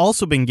stuff, he's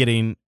also been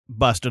getting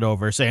busted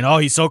over, saying, oh,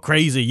 he's so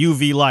crazy,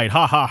 UV light,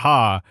 ha, ha,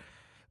 ha.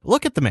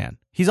 Look at the man.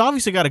 He's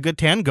obviously got a good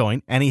tan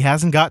going, and he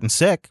hasn't gotten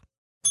sick.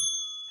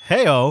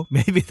 Hey-oh,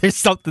 maybe there's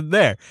something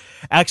there.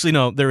 Actually,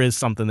 no, there is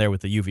something there with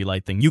the UV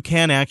light thing. You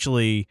can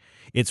actually,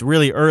 it's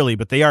really early,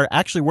 but they are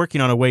actually working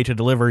on a way to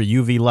deliver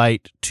UV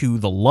light to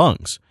the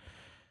lungs.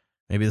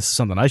 Maybe this is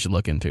something I should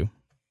look into.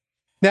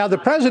 Now, the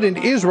president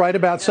is right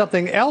about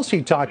something else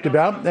he talked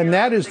about, and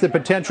that is the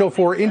potential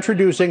for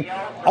introducing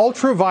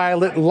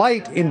ultraviolet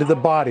light into the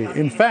body.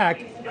 In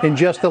fact, in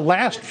just the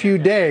last few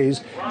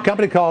days. A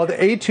company called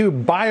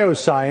A2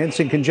 Bioscience,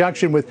 in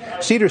conjunction with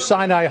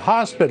Cedars-Sinai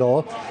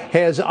Hospital,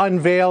 has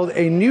unveiled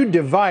a new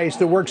device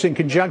that works in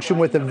conjunction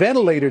with a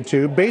ventilator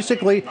tube.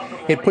 Basically,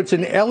 it puts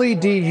an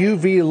LED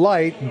UV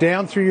light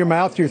down through your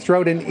mouth, your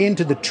throat, and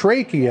into the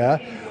trachea,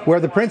 where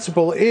the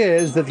principle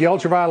is that the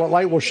ultraviolet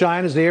light will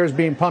shine as the air is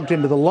being pumped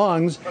into the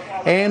lungs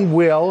and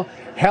will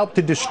help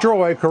to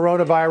destroy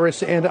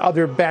coronavirus and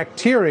other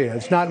bacteria.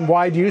 It's not in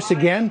wide use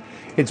again.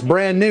 It's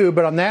brand new,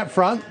 but on that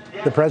front,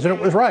 the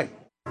president was right.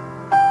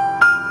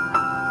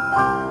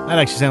 That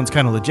actually sounds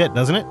kind of legit,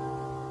 doesn't it?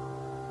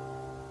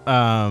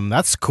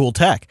 That's cool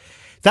tech.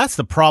 That's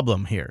the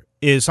problem here,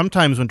 is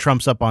sometimes when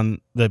Trump's up on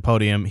the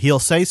podium, he'll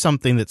say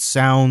something that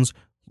sounds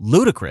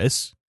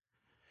ludicrous,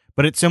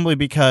 but it's simply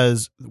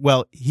because,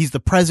 well, he's the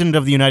president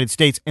of the United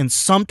States, and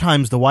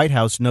sometimes the White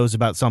House knows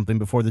about something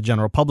before the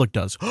general public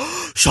does.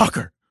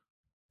 Shocker!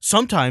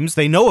 Sometimes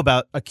they know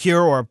about a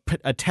cure or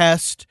a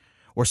test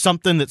or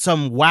something that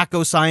some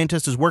wacko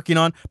scientist is working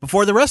on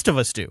before the rest of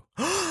us do.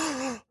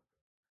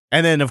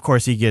 And then, of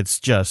course, he gets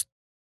just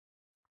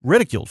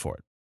ridiculed for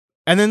it.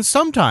 And then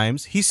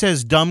sometimes he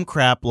says dumb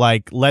crap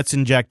like, let's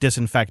inject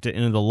disinfectant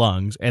into the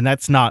lungs, and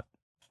that's not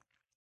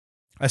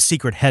a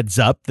secret heads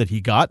up that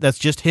he got. That's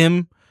just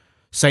him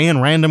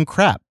saying random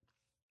crap.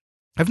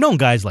 I've known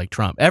guys like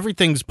Trump.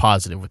 Everything's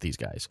positive with these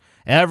guys.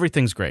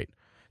 Everything's great.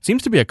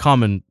 Seems to be a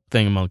common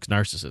thing amongst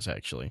narcissists,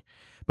 actually.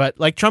 But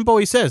like Trump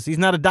always says, he's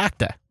not a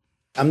doctor.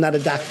 I'm not a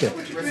doctor,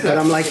 but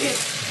I'm like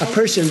a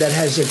person that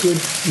has a good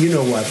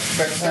you-know-what.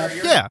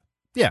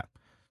 Yeah.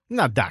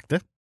 Not a doctor.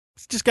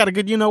 He's just got a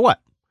good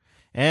you-know-what.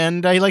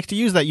 And he likes to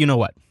use that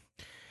you-know-what.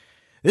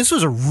 This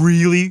was a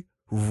really,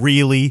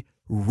 really,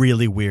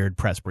 really weird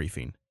press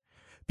briefing.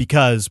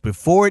 Because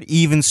before it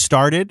even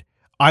started,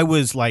 I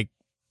was like,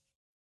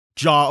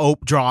 jaw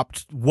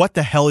dropped. What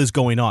the hell is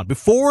going on?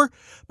 Before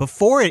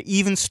it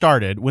even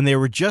started, when they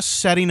were just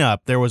setting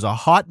up, there was a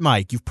hot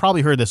mic. You've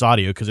probably heard this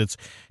audio because it's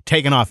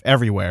taken off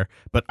everywhere,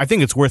 but I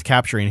think it's worth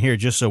capturing here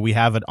just so we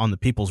have it on the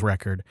people's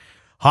record.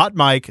 Hot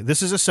mic.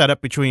 This is a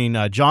setup between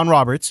John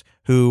Roberts,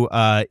 who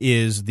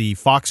is the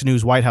Fox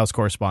News White House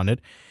correspondent,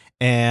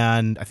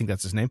 and I think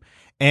that's his name,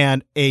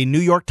 and a New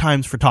York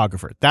Times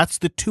photographer. That's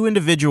the two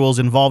individuals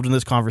involved in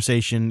this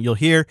conversation. You'll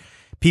hear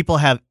people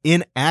have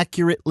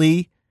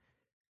inaccurately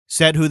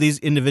said who these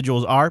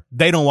individuals are.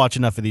 They don't watch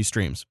enough of these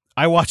streams.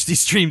 I watch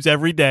these streams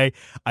every day.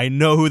 I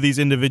know who these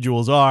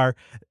individuals are.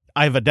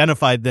 I've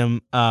identified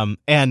them.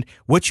 And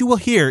what you will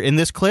hear in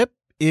this clip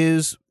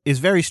is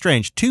very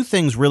strange. Two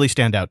things really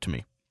stand out to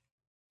me.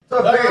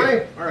 What's up,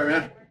 Barry? All right,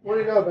 man. Where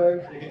do you go,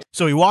 baby?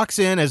 So he walks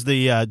in as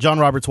the, John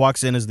Roberts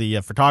walks in as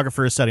the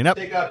photographer is setting up.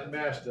 Take out the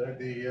mask, Doug.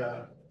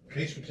 The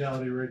case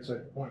fatality rate's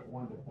like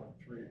 0.1 to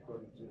 0.3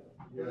 according to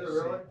USC. Is it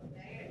really?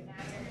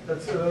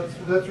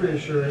 That's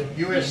reassuring.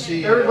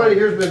 USC. Everybody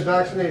here's been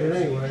vaccinated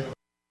anyway.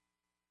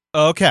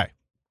 Okay,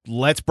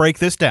 let's break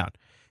this down.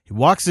 He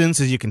walks in,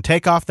 says you can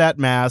take off that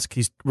mask.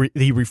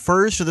 He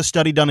refers to the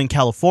study done in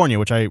California,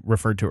 which I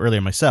referred to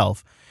earlier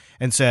myself,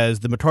 and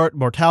says the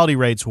mortality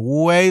rate's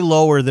way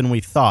lower than we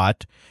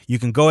thought. You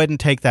can go ahead and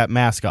take that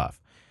mask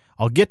off.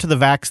 I'll get to the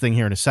vax thing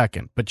here in a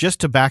second, but just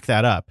to back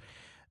that up,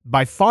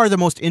 by far the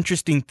most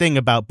interesting thing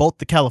about both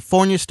the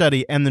California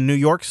study and the New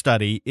York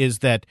study is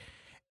that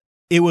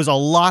it was a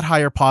lot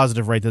higher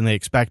positive rate than they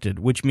expected,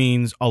 which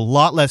means a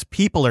lot less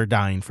people are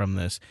dying from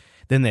this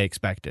than they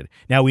expected.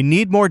 Now, we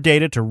need more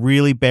data to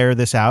really bear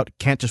this out. It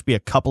can't just be a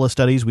couple of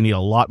studies. We need a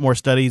lot more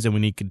studies, and we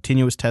need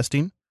continuous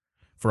testing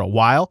for a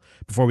while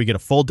before we get a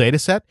full data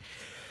set.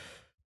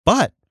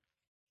 But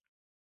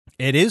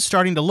it is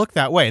starting to look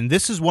that way, and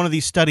this is one of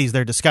these studies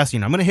they're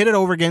discussing. I'm going to hit it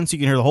over again so you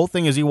can hear the whole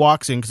thing as he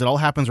walks in, because it all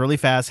happens really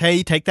fast.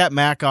 Hey, take that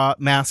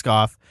mask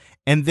off.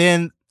 And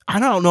then, I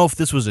don't know if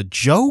this was a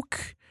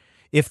joke,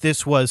 if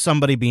this was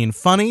somebody being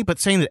funny, but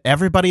saying that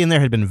everybody in there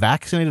had been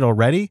vaccinated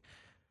already.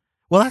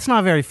 Well, that's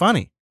not very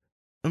funny.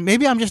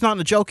 Maybe I'm just not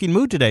in a joking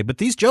mood today, but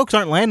these jokes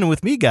aren't landing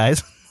with me,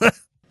 guys. What's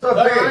up,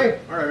 Barry?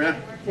 All right,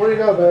 man. Where do you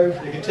go, baby?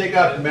 You can take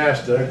out the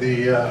mask, Doug.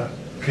 The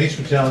case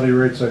fatality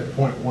rate's like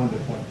 0.1 to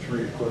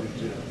 0.3 according to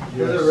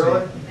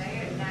USC.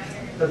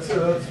 Is it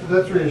really?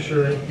 That's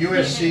reassuring.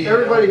 USC.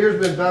 Everybody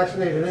here's been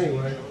vaccinated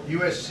anyway.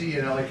 USC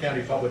and LA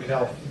County Public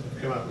Health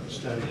come out with a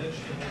study.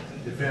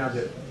 They found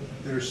that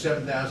there are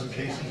 7,000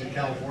 cases in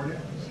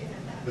California,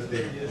 but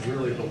they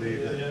really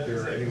believe that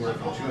there are anywhere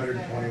from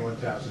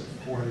 221,000 to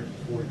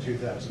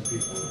 442,000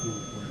 people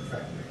who were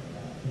infected.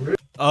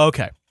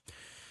 Okay.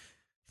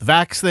 The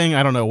vax thing,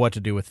 I don't know what to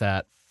do with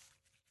that.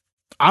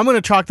 I'm going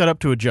to chalk that up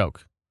to a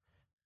joke.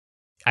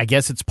 I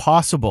guess it's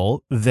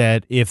possible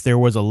that if there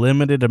was a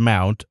limited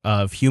amount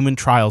of human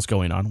trials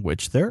going on,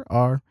 which there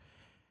are,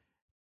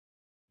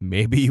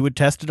 maybe you would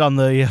test it on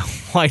the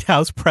White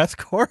House press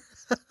corps.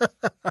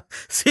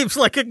 Seems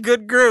like a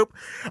good group.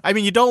 I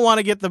mean, you don't want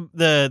to get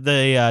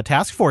the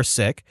task force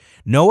sick.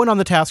 No one on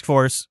the task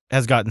force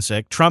has gotten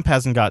sick. Trump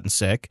hasn't gotten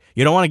sick.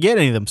 You don't want to get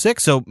any of them sick,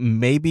 so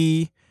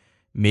maybe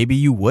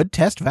you would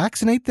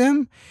vaccinate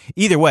them.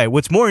 Either way,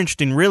 what's more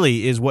interesting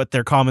really is what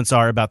their comments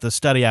are about the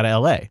study out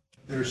of LA.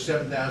 There's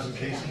 7,000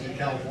 cases in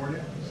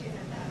California,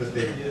 but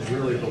they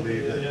really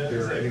believe that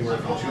there are anywhere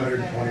from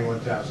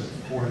 221,000 to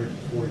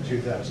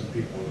 442,000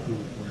 people who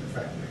were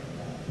infected.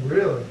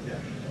 Really? Yeah.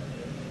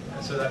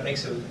 And so that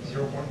makes it 0.1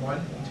 to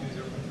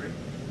 0.3?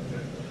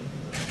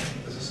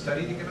 There's a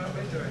study to give out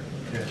by today?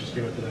 Yeah, just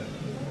give it to them.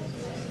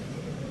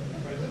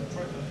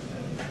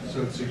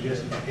 So it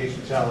suggests that the case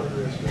fatality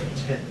rate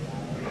is 10.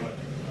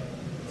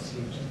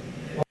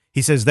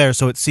 He says there,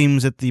 so it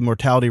seems that the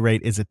mortality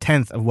rate is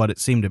 1/10 of what it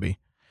seemed to be.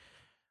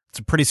 It's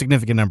a pretty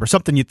significant number.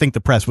 Something you'd think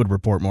the press would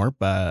report more,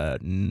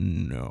 but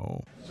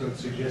no. So it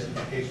suggests that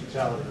the case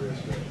fatality rate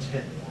is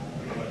 10.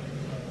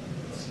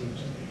 It seems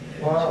to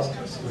be. Wow.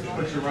 Which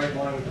puts you right in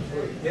line with the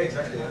flu. Yeah,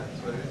 exactly. Yeah,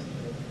 that's what it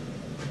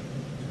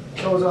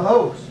is. So it was a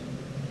hoax.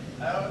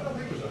 I don't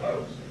think it was a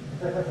hoax.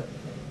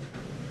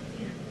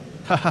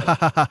 Ha ha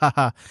ha ha ha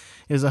ha.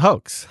 It was a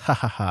hoax. Ha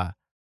ha ha.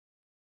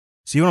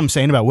 See what I'm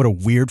saying about what a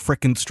weird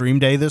frickin' stream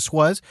day this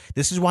was?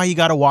 This is why you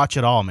got to watch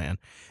it all, man.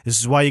 This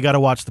is why you got to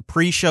watch the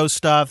pre-show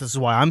stuff. This is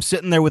why I'm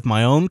sitting there with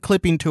my own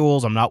clipping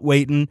tools. I'm not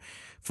waiting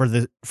for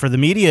the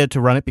media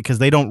to run it because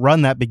they don't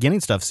run that beginning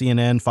stuff.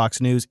 CNN,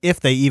 Fox News, if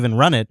they even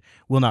run it,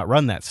 will not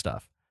run that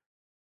stuff.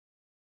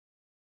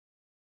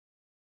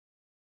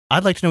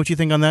 I'd like to know what you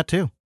think on that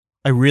too.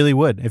 I really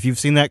would. If you've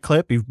seen that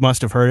clip, you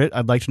must have heard it.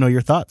 I'd like to know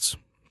your thoughts.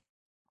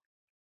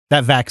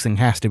 That vaccine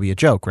has to be a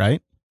joke,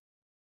 right?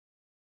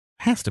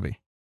 Has to be.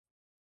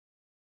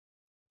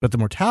 But the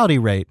mortality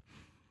rate,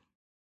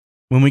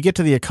 when we get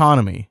to the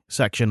economy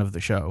section of the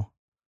show,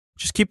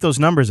 just keep those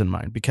numbers in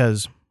mind,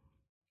 because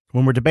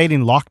when we're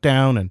debating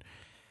lockdown and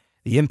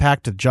the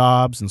impact of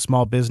jobs and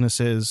small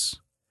businesses,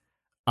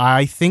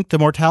 I think the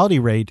mortality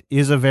rate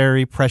is a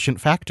very prescient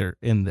factor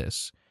in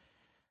this.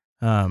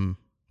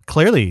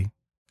 Clearly,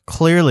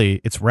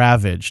 it's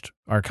ravaged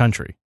our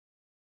country.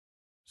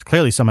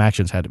 Clearly, some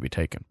actions had to be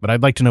taken, but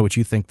I'd like to know what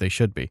you think they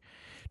should be.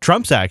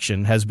 Trump's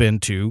action has been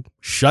to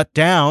shut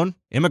down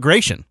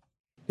immigration.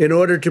 In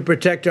order to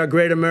protect our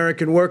great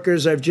American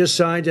workers, I've just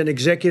signed an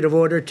executive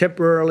order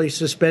temporarily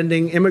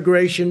suspending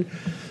immigration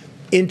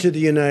into the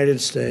United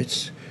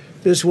States.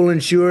 This will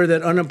ensure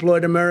that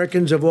unemployed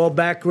Americans of all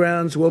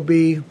backgrounds will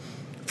be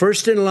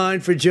first in line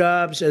for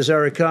jobs as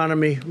our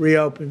economy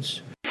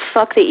reopens.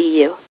 Fuck the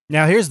EU.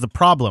 Now, here's the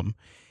problem,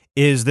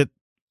 is that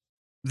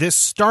this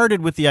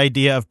started with the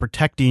idea of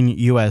protecting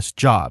U.S.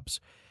 jobs.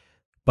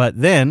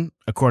 But then,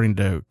 according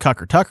to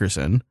Tucker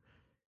Tuckerson,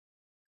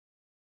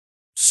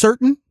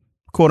 certain,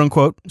 quote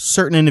unquote,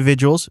 certain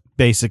individuals,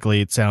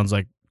 basically it sounds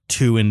like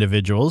two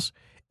individuals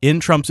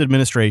in Trump's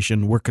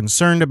administration, were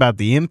concerned about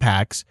the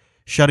impacts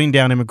shutting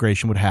down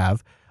immigration would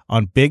have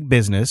on big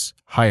business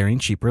hiring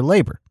cheaper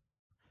labor.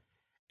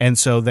 And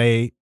so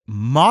they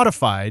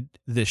modified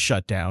this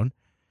shutdown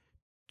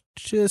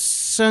to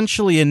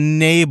essentially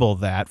enable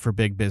that for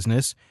big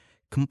business,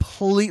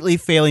 completely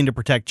failing to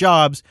protect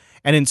jobs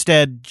and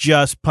instead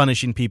just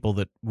punishing people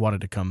that wanted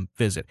to come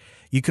visit.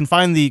 You can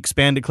find the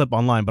expanded clip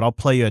online, but I'll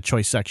play you a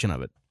choice section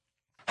of it.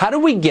 How do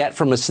we get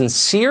from a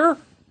sincere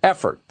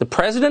effort, the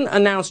president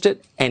announced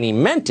it and he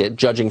meant it,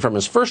 judging from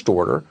his first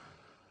order,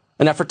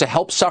 an effort to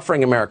help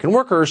suffering American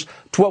workers,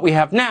 to what we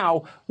have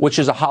now, which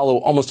is a hollow,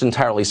 almost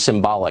entirely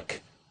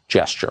symbolic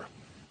gesture?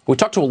 We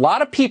talked to a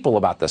lot of people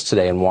about this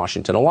today in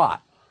Washington, a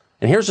lot.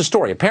 And here's the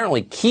story.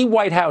 Apparently, key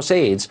White House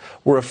aides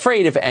were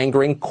afraid of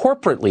angering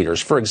corporate leaders.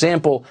 For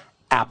example,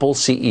 Apple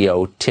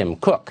CEO Tim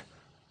Cook.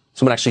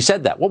 Someone actually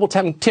said that. What will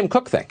Tim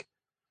Cook think?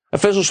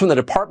 Officials from the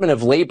Department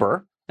of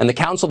Labor and the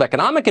Council of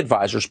Economic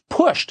Advisors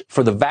pushed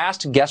for the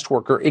vast guest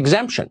worker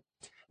exemption.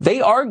 They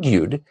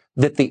argued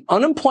that the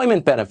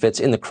unemployment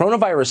benefits in the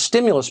coronavirus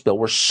stimulus bill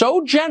were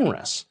so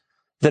generous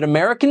that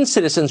American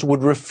citizens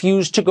would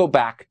refuse to go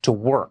back to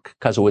work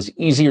because it was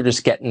easier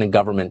just getting a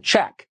government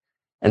check.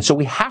 And so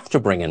we have to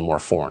bring in more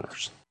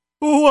foreigners.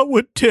 What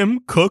would Tim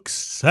Cook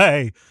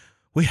say?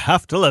 We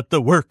have to let the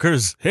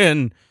workers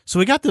in. So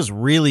we got this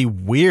really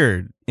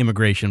weird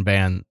immigration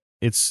ban.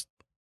 It's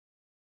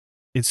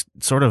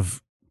sort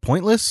of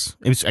pointless.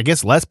 It's, I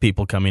guess, less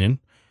people coming in.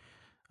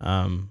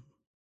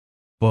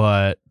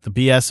 But the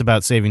BS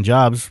about saving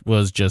jobs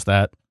was just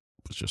that.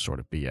 It was just sort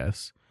of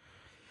BS.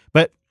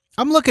 But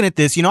I'm looking at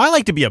this. I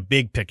like to be a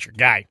big picture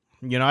guy.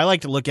 I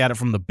like to look at it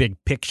from the big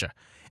picture.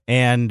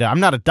 And I'm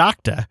not a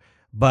doctor,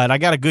 but I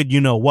got a good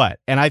you-know-what.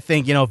 And I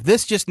think, if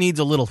this just needs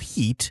a little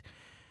heat,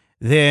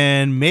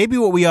 then maybe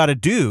what we ought to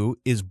do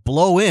is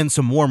blow in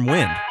some warm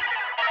wind.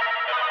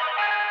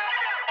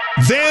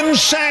 Then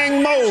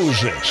sang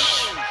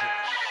Moses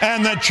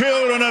and the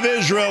children of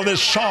Israel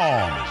this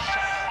song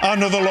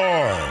unto the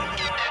Lord.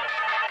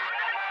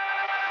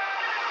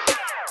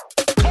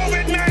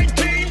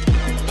 COVID-19,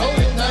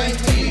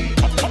 COVID-19,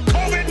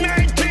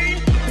 COVID-19,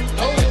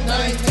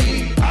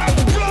 COVID-19. I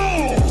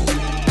blow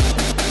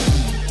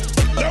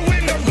the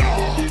wind of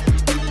God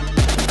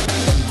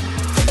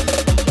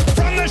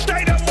from the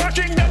state of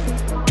Washington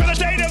to the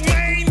state of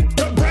Maine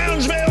to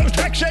Brownsville,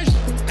 Texas,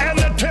 and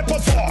the tip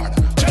of Florida.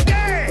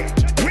 Today,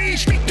 we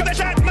speak to this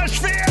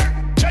atmosphere.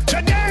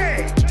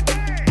 Today,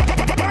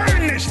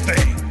 burn this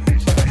thing.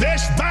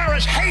 This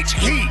virus hates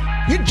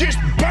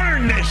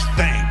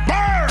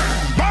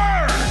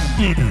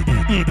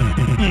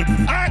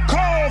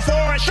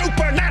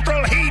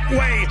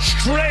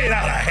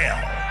hell.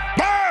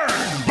 Burn!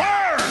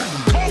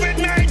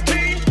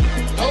 COVID-19!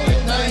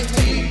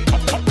 COVID-19!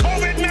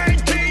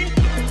 COVID-19!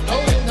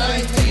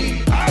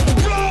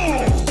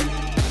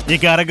 COVID-19! You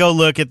gotta go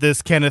look at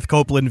this Kenneth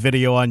Copeland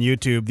video on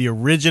YouTube. The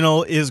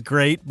original is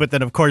great, but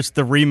then of course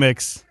the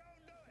remix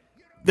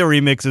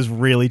is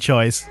really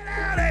choice.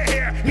 Out of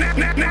here!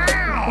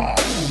 Now!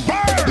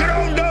 Burn! You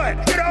don't do it!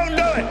 You don't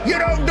do it! You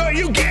don't do it!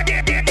 You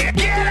get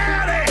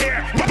out of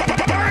here!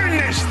 Burn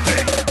this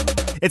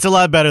thing! It's a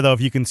lot better, though,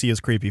 if you can see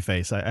his creepy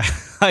face.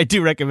 I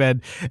do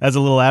recommend, as a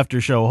little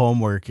after-show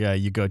homework,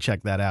 you go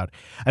check that out.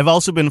 I've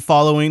also been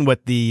following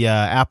what the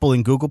Apple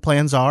and Google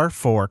plans are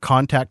for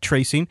contact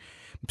tracing.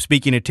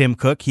 Speaking of Tim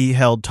Cook, he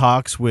held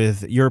talks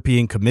with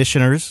European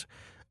commissioners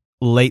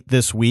late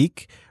this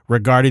week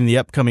regarding the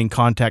upcoming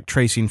contact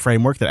tracing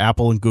framework that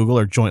Apple and Google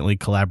are jointly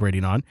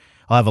collaborating on.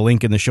 I'll have a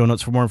link in the show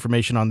notes for more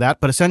information on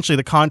that. But essentially,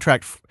 the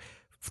contact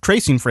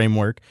tracing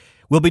framework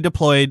will be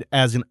deployed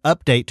as an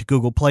update to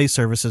Google Play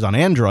services on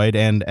Android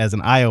and as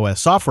an iOS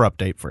software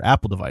update for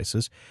Apple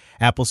devices.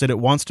 Apple said it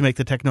wants to make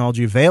the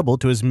technology available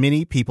to as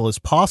many people as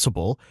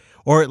possible,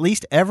 or at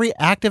least every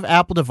active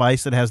Apple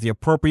device that has the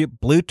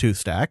appropriate Bluetooth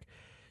stack.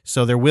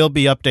 So there will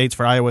be updates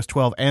for iOS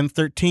 12 and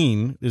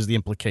 13, is the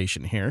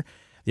implication here.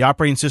 The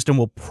operating system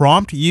will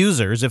prompt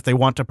users if they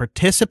want to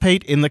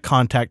participate in the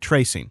contact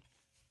tracing.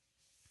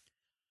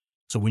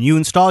 So when you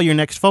install your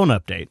next phone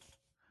update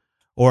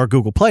or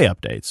Google Play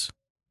updates,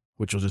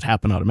 which will just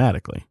happen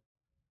automatically,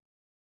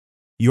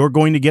 you're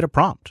going to get a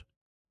prompt.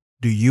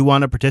 Do you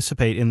want to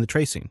participate in the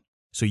tracing?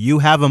 So you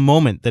have a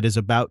moment that is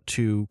about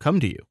to come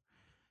to you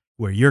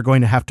where you're going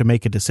to have to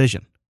make a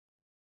decision.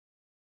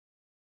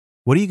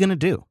 What are you going to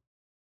do?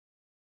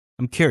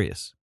 I'm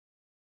curious.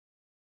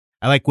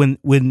 I like when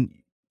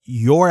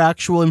your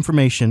actual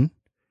information,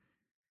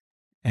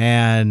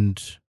 and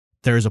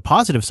there's a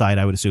positive side,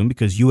 I would assume,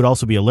 because you would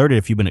also be alerted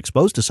if you've been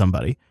exposed to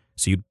somebody.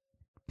 So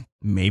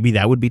maybe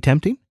that would be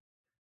tempting.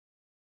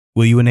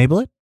 Will you enable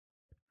it?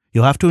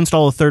 You'll have to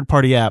install a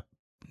third-party app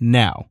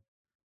now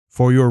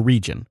for your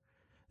region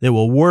that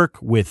will work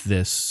with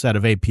this set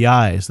of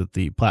APIs that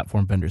the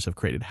platform vendors have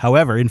created.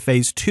 However, in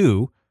phase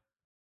 2,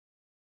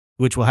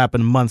 which will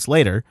happen months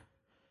later,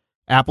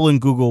 Apple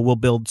and Google will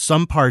build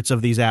some parts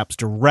of these apps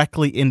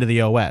directly into the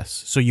OS.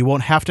 So you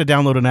won't have to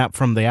download an app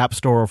from the App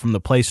Store or from the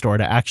Play Store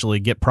to actually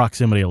get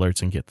proximity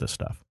alerts and get this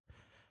stuff.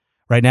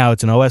 Right now,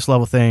 it's an OS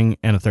level thing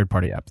and a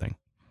third-party app thing.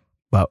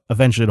 Well,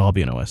 eventually it'll all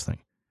be an OS thing.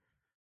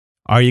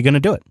 Are you going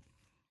to do it?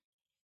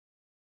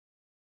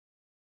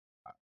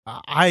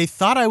 I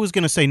thought I was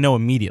going to say no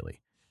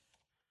immediately.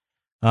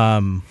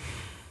 I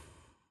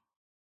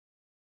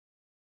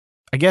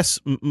guess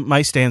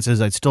my stance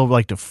is I'd still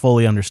like to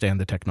fully understand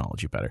the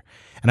technology better.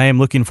 And I am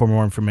looking for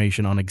more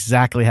information on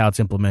exactly how it's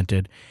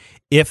implemented.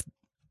 If,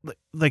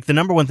 like, the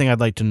number one thing I'd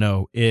like to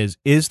know is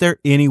there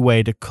any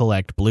way to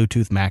collect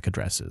Bluetooth MAC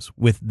addresses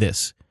with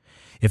this?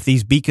 If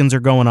these beacons are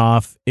going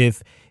off,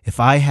 if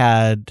I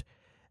had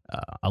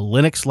a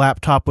Linux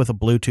laptop with a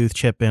Bluetooth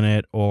chip in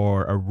it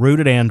or a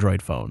rooted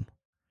Android phone,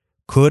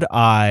 could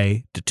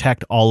I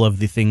detect all of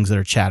the things that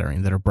are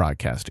chattering, that are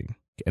broadcasting?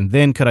 And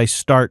then could I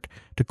start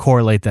to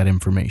correlate that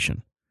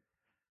information?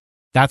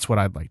 That's what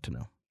I'd like to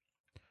know.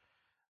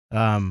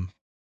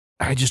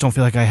 I just don't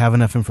feel like I have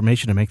enough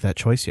information to make that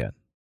choice yet.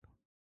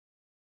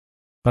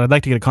 But I'd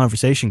like to get a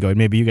conversation going.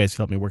 Maybe you guys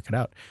can help me work it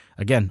out.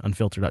 Again,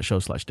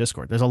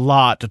 unfiltered.show/Discord. There's a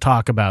lot to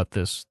talk about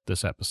this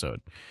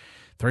episode.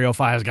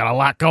 305's got a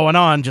lot going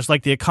on, just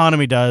like the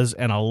economy does,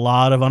 and a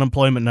lot of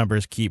unemployment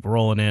numbers keep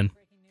rolling in.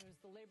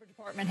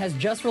 Department has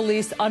just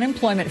released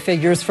unemployment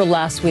figures for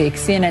last week.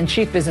 CNN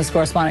chief business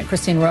correspondent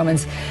Christine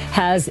Romans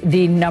has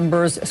the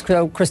numbers.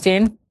 So,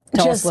 Christine,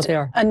 tell us what they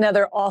are.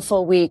 Another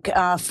awful week.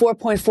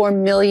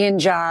 4.4 million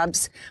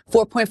jobs,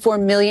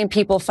 4.4 million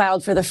people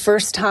filed for the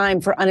first time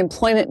for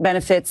unemployment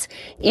benefits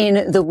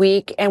in the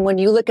week. And when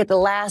you look at the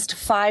last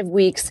 5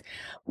 weeks,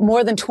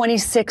 more than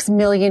 26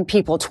 million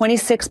people,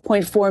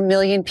 26.4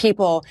 million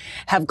people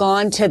have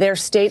gone to their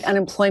state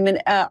unemployment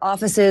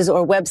offices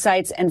or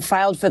websites and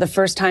filed for the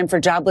first time for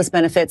jobless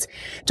benefits.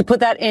 To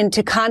put that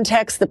into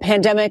context, the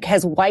pandemic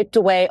has wiped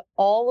away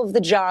all of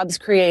the jobs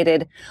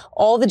created,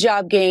 all the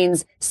job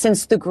gains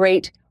since the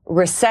Great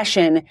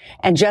Recession.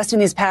 And just in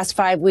these past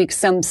 5 weeks,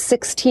 some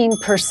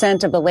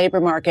 16% of the labor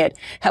market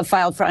have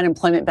filed for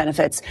unemployment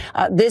benefits.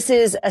 This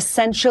is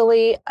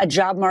essentially a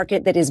job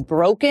market that is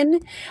broken.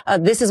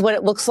 This is what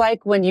it looks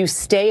like when you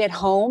stay at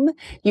home.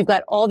 You've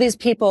got all these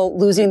people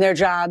losing their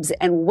jobs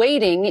and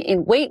waiting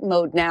in wait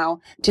mode now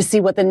to see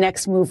what the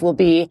next move will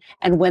be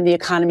and when the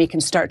economy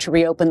can start to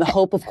reopen. The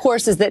hope, of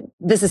course, is that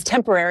this is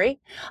temporary,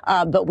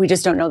 but we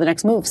just don't know the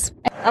next moves.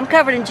 I'm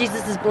covered in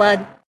Jesus'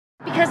 blood.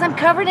 Because I'm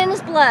covered in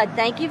his blood.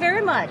 Thank you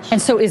very much.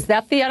 And so is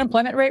that the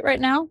unemployment rate right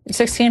now?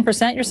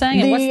 16%, you're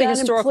saying? And what's the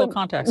historical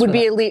context? Would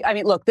be elite. I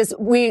mean, look,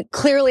 we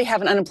clearly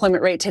have an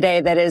unemployment rate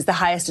today that is the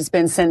highest it's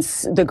been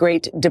since the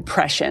Great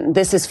Depression.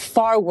 This is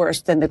far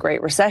worse than the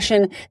Great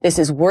Recession. This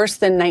is worse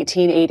than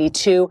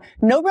 1982.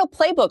 No real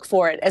playbook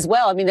for it as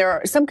well. I mean, there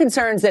are some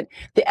concerns that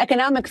the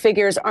economic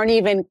figures aren't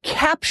even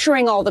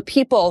capturing all the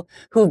people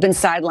who've been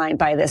sidelined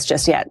by this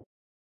just yet.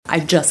 I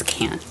just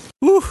can't.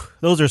 Whew,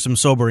 those are some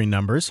sobering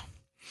numbers.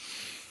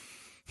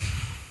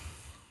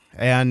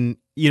 And,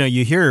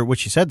 you hear what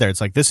she said there.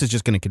 It's like, this is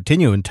just going to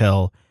continue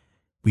until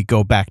we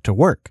go back to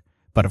work.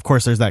 But of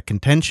course, there's that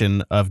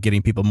contention of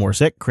getting people more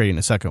sick, creating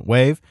a second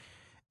wave.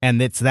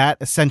 And it's that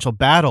essential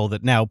battle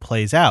that now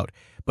plays out.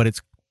 But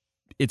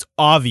it's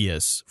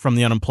obvious from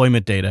the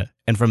unemployment data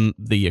and from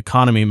the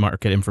economy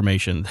market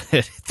information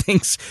that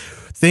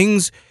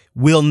things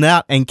will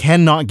not and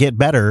cannot get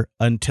better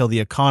until the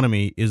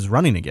economy is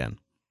running again.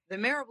 The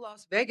mayor of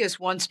Las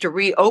Vegas wants to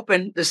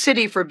reopen the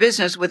city for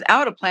business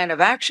without a plan of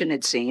action,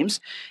 it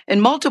seems.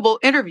 In multiple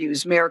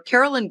interviews, Mayor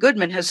Carolyn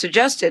Goodman has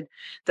suggested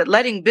that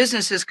letting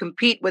businesses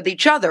compete with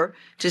each other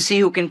to see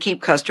who can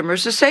keep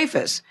customers the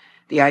safest.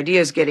 The idea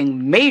is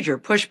getting major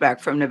pushback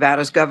from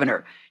Nevada's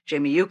governor.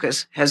 Jamie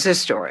Yuccas has this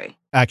story.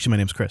 Actually, my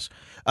name's Chris.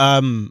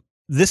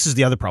 This is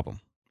the other problem,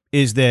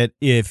 is that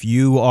if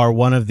you are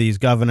one of these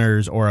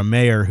governors or a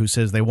mayor who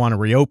says they want to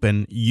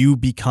reopen, you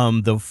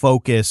become the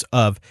focus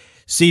of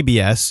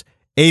CBS,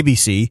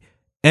 ABC,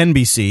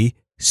 NBC,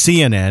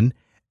 CNN,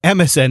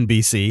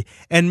 MSNBC,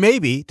 and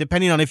maybe,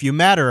 depending on if you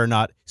matter or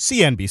not,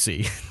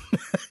 CNBC.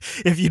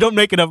 If you don't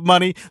make enough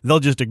money, they'll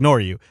just ignore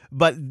you.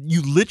 But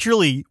you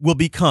literally will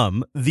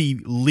become the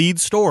lead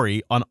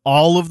story on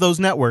all of those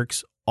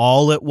networks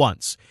all at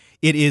once.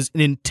 It is an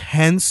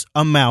intense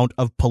amount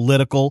of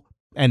political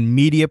and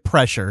media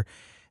pressure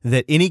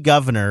that any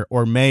governor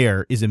or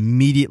mayor is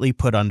immediately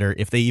put under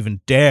if they even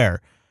dare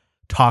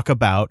talk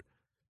about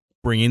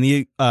bringing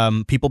the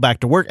people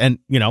back to work and,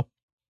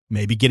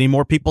 maybe getting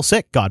more people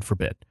sick, God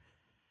forbid.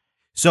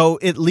 So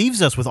it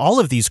leaves us with all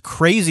of these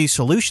crazy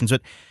solutions.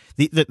 But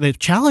the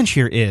challenge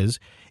here is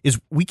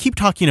we keep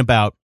talking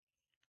about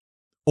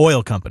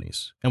oil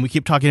companies and we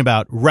keep talking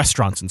about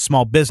restaurants and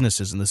small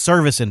businesses and the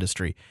service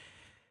industry.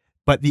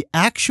 But the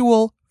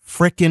actual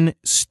frickin'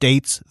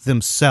 states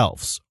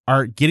themselves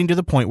are getting to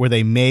the point where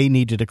they may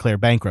need to declare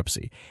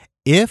bankruptcy.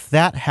 If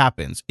that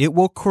happens, it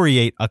will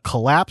create a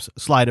collapse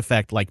slide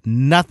effect like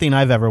nothing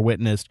I've ever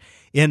witnessed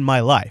in my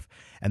life.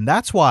 And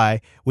that's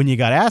why when you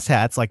got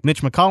asshats like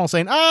Mitch McConnell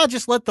saying,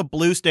 just let the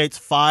blue states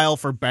file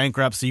for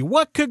bankruptcy,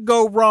 what could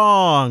go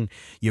wrong?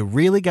 You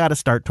really got to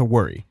start to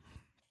worry.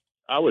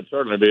 I would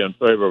certainly be in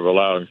favor of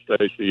allowing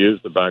states to use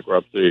the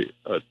bankruptcy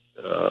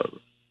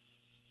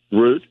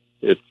route.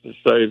 It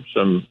saves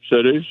some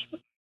cities.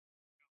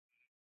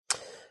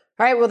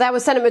 All right, well, that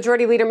was Senate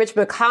Majority Leader Mitch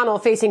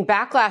McConnell facing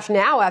backlash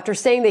now after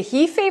saying that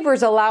he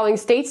favors allowing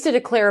states to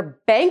declare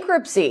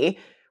bankruptcy,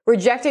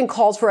 rejecting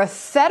calls for a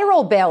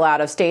federal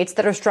bailout of states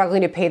that are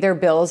struggling to pay their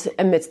bills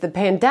amidst the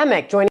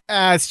pandemic.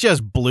 It's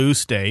just blue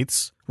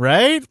states,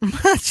 right?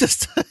 It's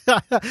just,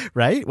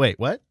 right? Wait,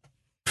 what?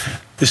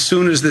 As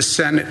soon as the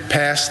Senate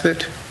passed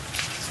it,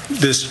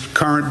 this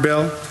current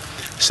bill,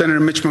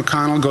 Senator Mitch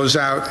McConnell goes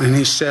out and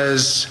he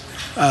says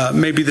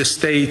maybe the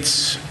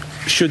states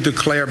should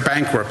declare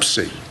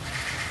bankruptcy.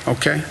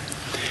 Okay?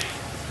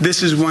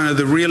 This is one of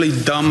the really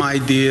dumb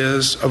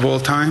ideas of all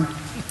time.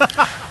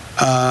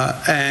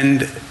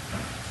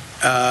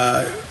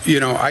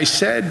 I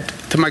said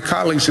to my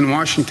colleagues in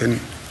Washington,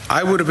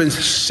 I would have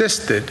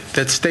insisted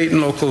that state and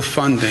local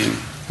funding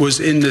was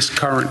in this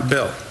current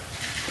bill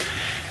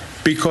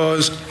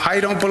because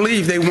I don't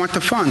believe they want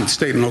to fund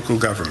state and local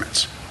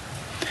governments.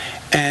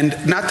 And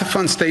not to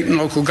fund state and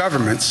local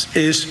governments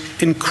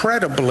is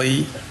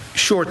incredibly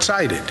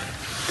short-sighted.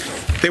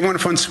 They want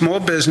to fund small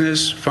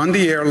business, fund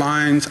the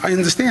airlines. I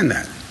understand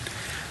that.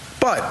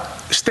 But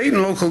state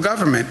and local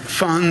government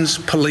funds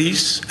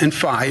police and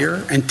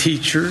fire and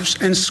teachers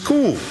and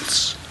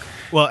schools.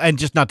 Well, and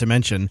just not to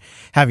mention,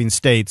 having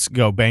states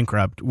go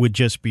bankrupt would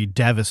just be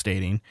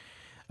devastating.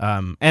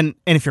 And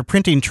if you're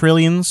printing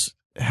trillions,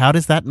 how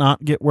does that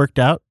not get worked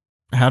out?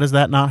 How does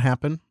that not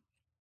happen?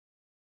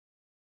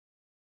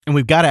 And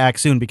we've got to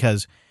act soon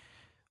because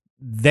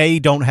they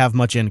don't have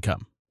much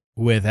income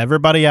with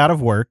everybody out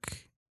of work.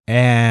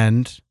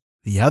 And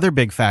the other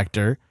big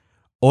factor,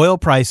 oil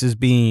prices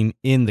being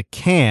in the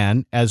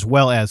can as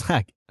well as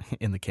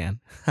in the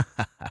can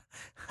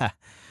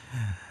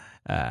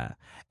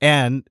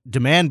and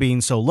demand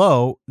being so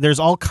low, there's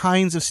all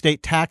kinds of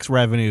state tax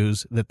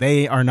revenues that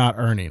they are not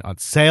earning on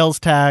sales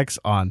tax,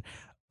 on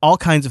all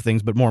kinds of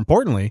things. But more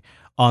importantly,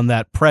 on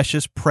that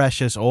precious,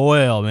 precious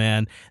oil,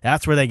 man,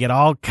 that's where they get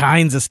all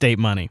kinds of state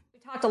money.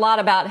 Talked a lot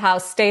about how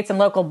states and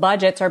local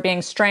budgets are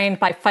being strained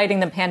by fighting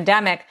the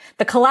pandemic.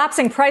 The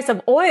collapsing price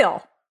of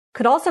oil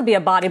could also be a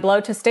body blow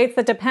to states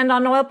that depend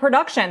on oil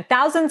production.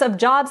 Thousands of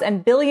jobs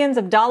and billions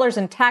of dollars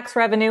in tax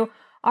revenue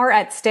are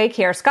at stake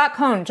here. Scott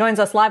Cohn joins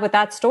us live with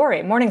that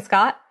story. Morning,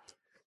 Scott.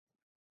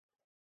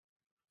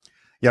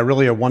 Yeah,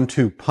 really a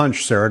 1-2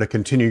 punch, Sarah, to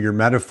continue your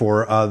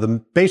metaphor.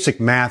 The basic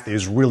math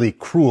is really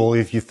cruel.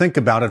 If you think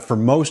about it, for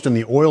most in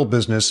the oil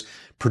business,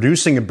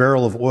 producing a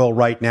barrel of oil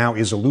right now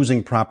is a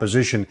losing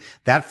proposition.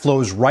 That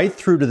flows right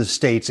through to the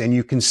states, and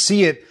you can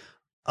see it,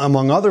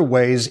 among other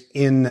ways,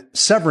 in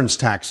severance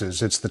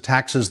taxes. It's the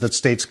taxes that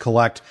states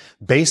collect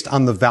based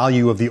on the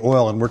value of the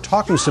oil. And we're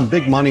talking some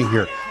big money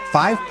here.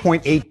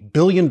 $5.8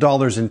 billion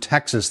in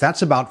Texas.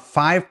 That's about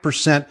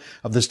 5%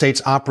 of the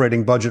state's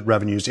operating budget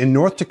revenues. In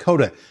North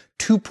Dakota,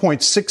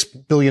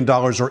 $2.6 billion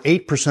or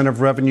 8% of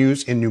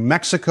revenues. In New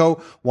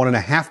Mexico,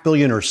 $1.5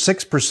 billion or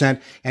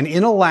 6%. And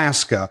in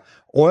Alaska,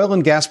 oil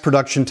and gas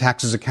production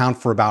taxes account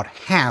for about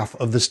half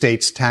of the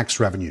state's tax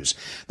revenues.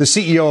 The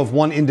CEO of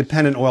one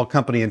independent oil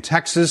company in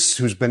Texas,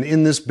 who's been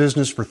in this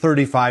business for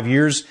 35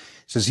 years,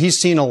 says he's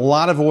seen a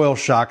lot of oil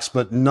shocks,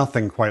 but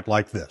nothing quite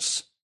like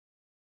this.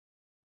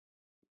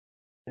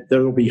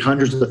 There will be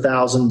hundreds of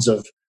thousands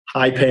of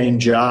high-paying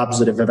jobs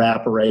that have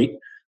evaporate.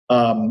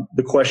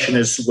 The question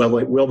is,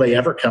 will they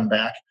ever come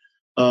back?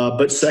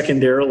 But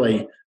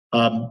secondarily,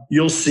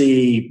 you'll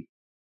see,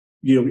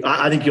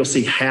 I think you'll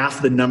see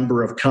half the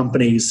number of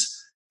companies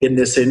in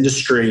this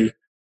industry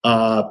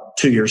 2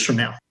 years from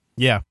now.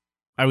 Yeah,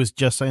 I was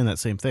just saying that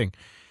same thing.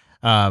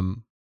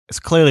 It's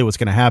clearly what's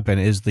going to happen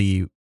is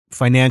the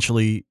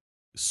financially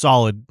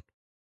solid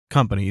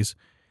companies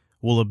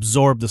will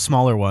absorb the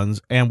smaller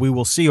ones, and we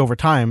will see over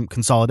time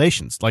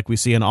consolidations like we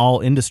see in all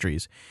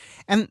industries.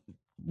 And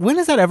when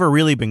has that ever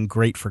really been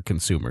great for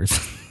consumers?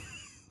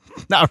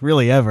 Not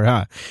really ever,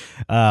 huh?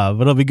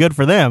 But it'll be good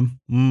for them.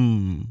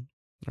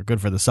 Or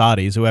good for the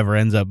Saudis, whoever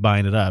ends up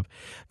buying it up.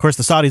 Of course,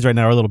 the Saudis right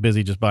now are a little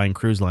busy just buying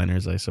cruise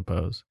liners, I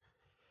suppose.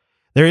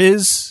 There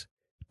is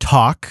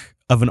talk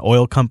of an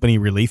oil company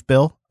relief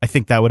bill. I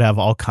think that would have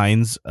all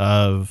kinds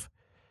of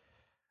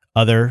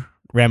other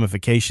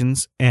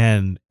ramifications,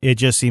 and it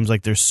just seems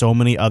like there's so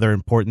many other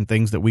important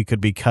things that we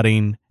could be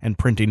cutting and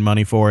printing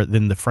money for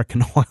than the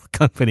frickin' oil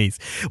companies.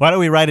 Why don't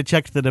we write a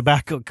check to the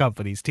tobacco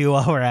companies too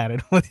while we're at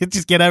it?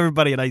 Just get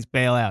everybody a nice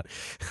bailout.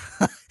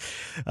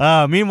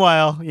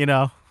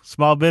 Meanwhile,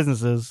 small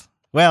businesses,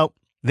 well,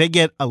 they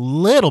get a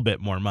little bit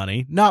more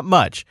money, not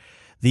much.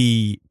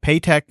 The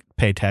Paycheck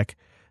Protection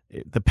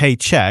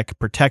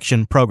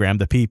Program,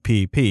 the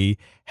PPP,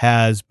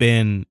 has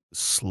been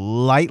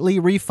slightly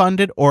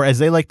refunded, or as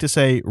they like to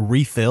say,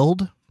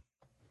 refilled.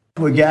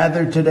 We're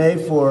gathered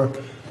today for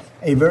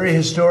a very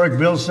historic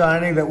bill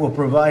signing that will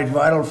provide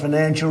vital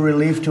financial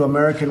relief to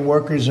American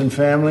workers and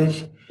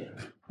families.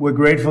 We're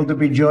grateful to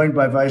be joined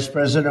by Vice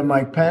President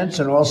Mike Pence,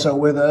 and also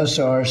with us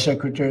are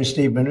Secretary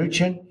Steve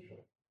Mnuchin,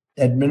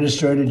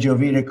 Administrator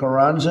Jovita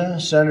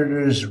Carranza,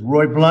 Senators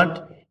Roy Blunt,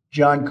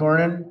 John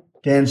Cornyn,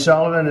 Dan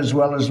Sullivan, as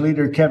well as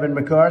Leader Kevin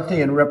McCarthy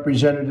and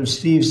Representative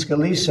Steve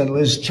Scalise and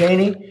Liz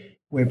Cheney.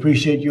 We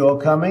appreciate you all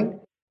coming.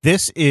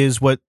 This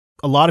is what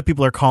a lot of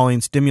people are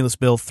calling Stimulus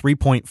Bill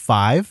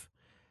 3.5.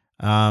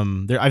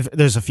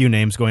 There's a few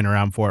names going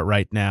around for it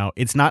right now.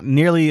 It's not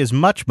nearly as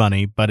much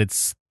money, but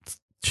it's,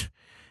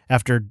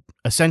 after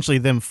essentially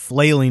them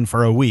flailing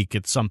for a week,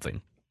 it's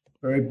something.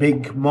 Very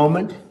big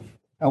moment.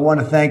 I want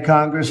to thank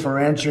Congress for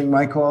answering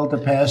my call to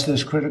pass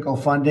this critical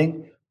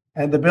funding.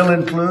 And the bill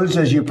includes,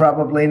 as you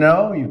probably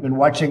know, you've been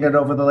watching it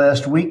over the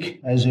last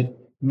week as it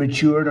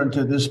matured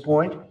until this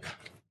point,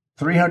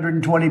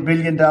 $320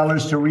 billion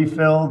to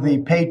refill the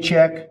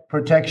Paycheck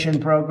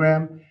Protection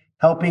Program,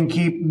 helping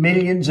keep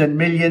millions and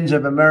millions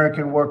of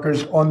American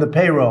workers on the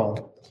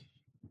payroll.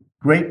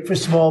 Great for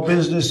small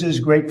businesses,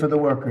 great for the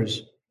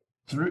workers.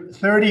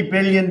 $30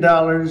 billion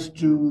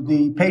to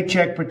the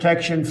Paycheck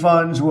Protection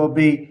Funds will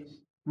be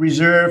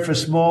reserved for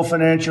small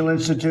financial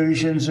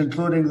institutions,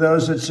 including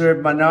those that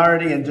serve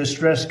minority and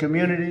distressed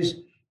communities,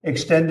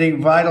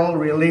 extending vital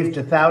relief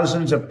to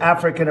thousands of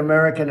African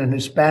American and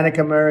Hispanic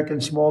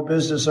American small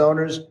business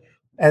owners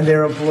and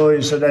their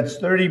employees. So that's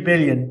 $30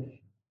 billion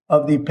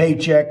of the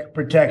Paycheck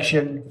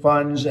Protection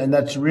Funds, and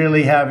that's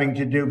really having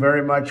to do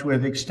very much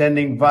with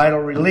extending vital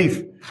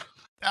relief.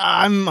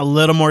 I'm a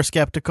little more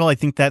skeptical. I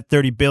think that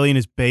 $30 billion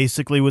is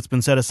basically what's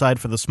been set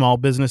aside for the small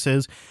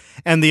businesses,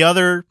 and the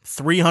other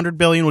 $300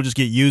 billion will just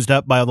get used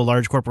up by all the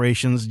large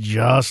corporations,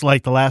 just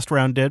like the last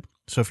round did.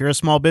 So if you're a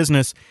small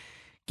business,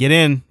 get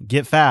in,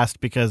 get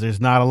fast, because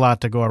there's not a lot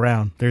to go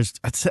around. There's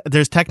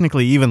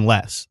technically even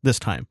less this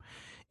time,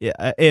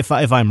 if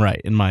I'm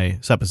right in my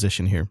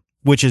supposition here,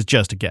 which is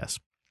just a guess.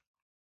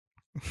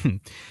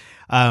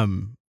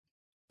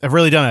 I've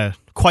really done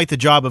quite the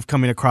job of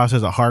coming across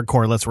as a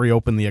hardcore let's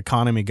reopen the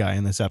economy guy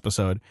in this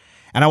episode.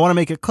 And I want to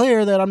make it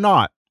clear that I'm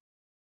not.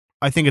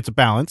 I think it's a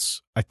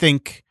balance. I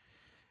think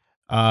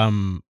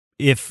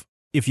if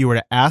you were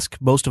to ask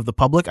most of the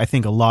public, I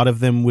think a lot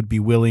of them would be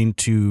willing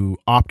to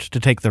opt to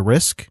take the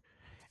risk.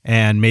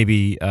 And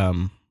maybe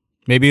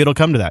it'll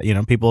come to that.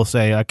 People will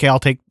say, okay,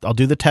 I'll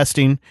do the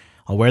testing.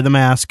 I'll wear the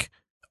mask.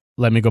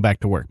 Let me go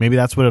back to work. Maybe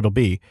that's what it'll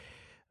be.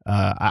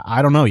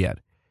 I don't know yet.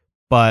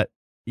 But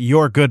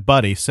your good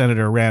buddy,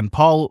 Senator Rand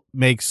Paul,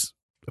 makes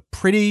a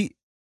pretty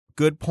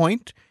good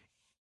point.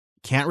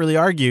 Can't really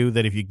argue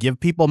that if you give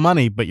people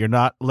money, but you're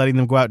not letting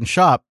them go out and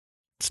shop,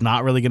 It's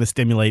not really going to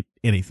stimulate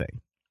anything.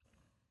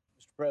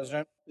 Mr.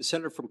 President, the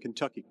senator from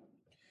Kentucky.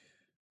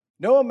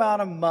 No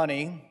amount of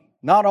money,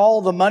 not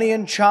all the money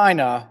in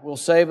China, will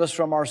save us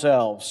from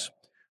ourselves.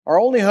 Our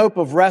only hope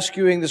of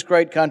rescuing this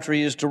great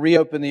country is to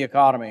reopen the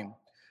economy.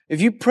 If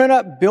you print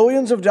up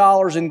billions of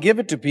dollars and give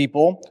it to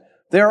people,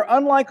 they are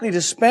unlikely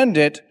to spend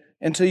it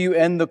until you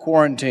end the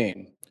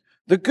quarantine.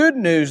 The good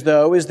news,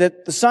 though, is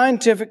that the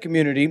scientific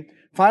community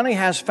finally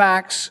has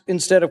facts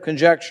instead of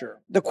conjecture.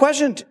 The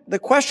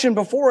question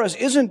before us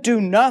isn't do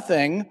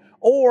nothing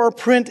or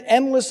print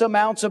endless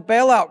amounts of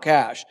bailout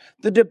cash.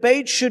 The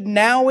debate should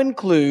now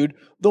include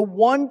the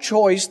one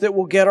choice that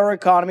will get our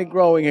economy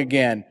growing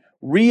again,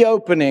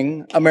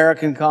 reopening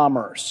American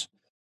commerce.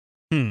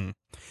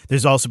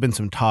 There's also been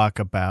some talk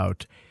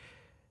about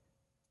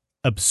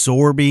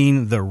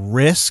absorbing the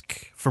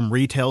risk from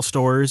retail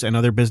stores and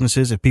other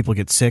businesses if people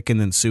get sick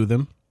and then sue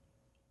them.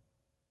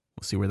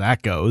 We'll see where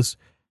that goes.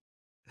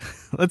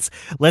 Let's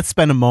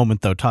spend a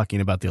moment, though,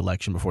 talking about the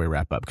election before we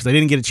wrap up, because I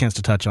didn't get a chance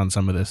to touch on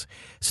some of this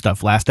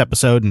stuff last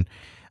episode, and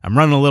I'm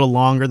running a little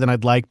longer than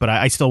I'd like, but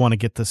I still want to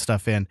get this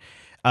stuff in.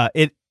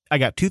 I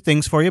got two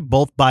things for you,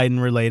 both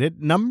Biden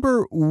related.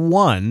 Number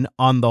one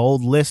on the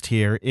old list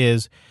here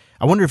is,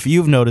 I wonder if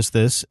you've noticed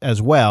this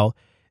as well,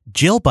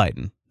 Jill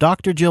Biden,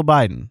 Dr. Jill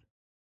Biden,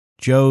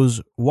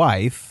 Joe's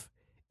wife,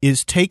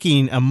 is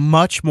taking a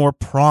much more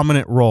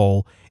prominent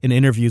role in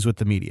interviews with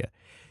the media.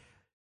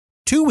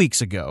 2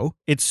 weeks ago,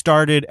 it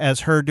started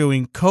as her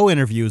doing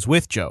co-interviews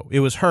with Joe. It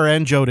was her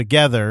and Joe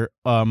together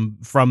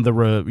from the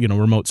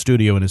remote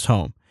studio in his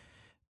home.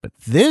 But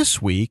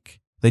this week,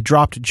 they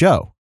dropped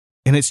Joe,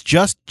 and it's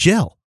just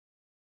Jill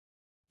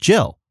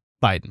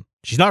Biden.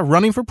 She's not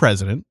running for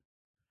president.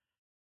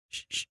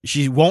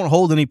 She won't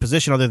hold any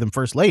position other than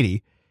first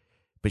lady,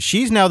 but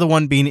she's now the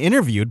one being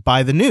interviewed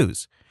by the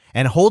news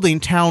and holding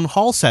town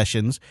hall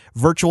sessions,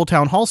 virtual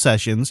town hall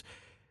sessions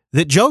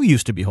that Joe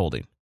used to be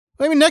holding.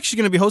 I mean, next she's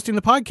going to be hosting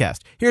the podcast.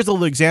 Here's a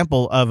little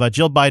example of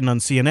Jill Biden on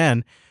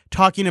CNN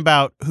talking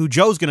about who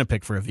Joe's going to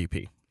pick for a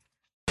VP.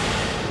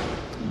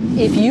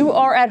 If you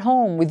are at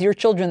home with your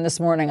children this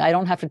morning, I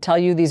don't have to tell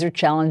you these are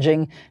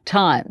challenging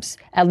times.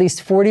 At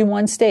least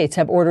 41 states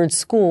have ordered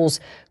schools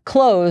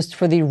closed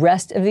for the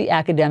rest of the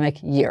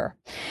academic year.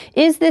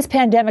 Is this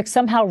pandemic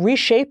somehow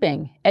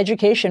reshaping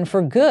education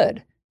for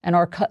good? And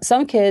are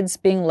some kids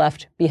being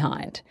left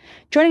behind?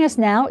 Joining us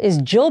now is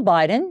Jill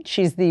Biden.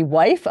 She's the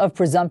wife of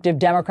presumptive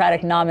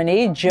Democratic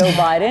nominee Joe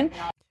Biden.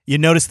 You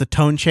notice the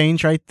tone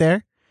change right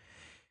there?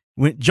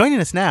 Joining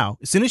us now,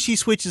 as soon as she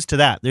switches to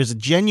that, there's a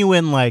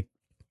genuine,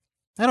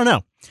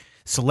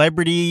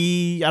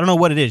 celebrity. I don't know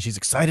what it is. She's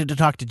excited to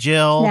talk to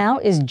Jill. Now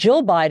is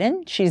Jill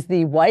Biden. She's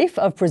the wife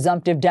of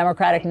presumptive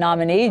Democratic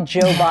nominee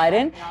Joe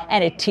Biden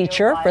and a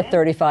teacher for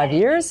 35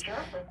 years.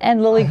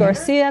 And Lily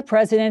Garcia,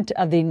 president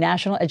of the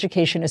National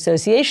Education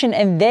Association.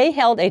 And they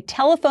held a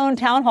telephone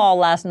town hall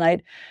last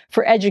night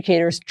for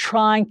educators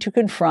trying to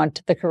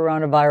confront the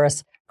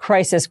coronavirus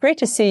crisis. Great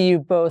to see you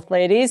both,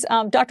 ladies.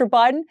 Dr.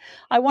 Biden,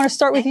 I want to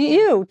start with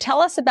you.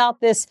 Tell us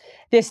about this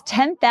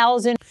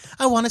 10,000.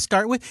 I want to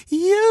start with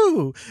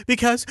you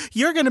because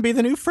you're going to be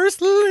the new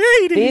first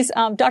lady.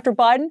 Dr.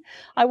 Biden,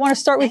 I want to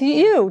start with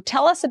you.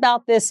 Tell us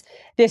about this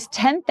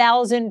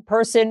 10,000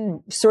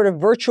 person sort of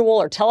virtual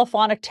or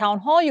telephonic town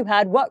hall you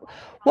had. What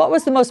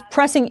was the most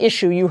pressing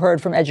issue you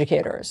heard from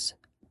educators?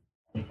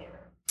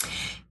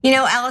 You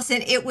know,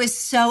 Allison, it was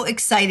so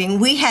exciting.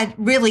 We had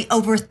really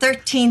over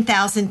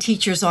 13,000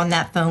 teachers on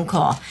that phone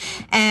call.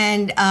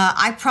 And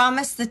I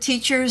promised the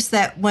teachers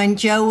that when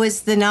Joe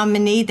was the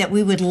nominee that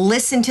we would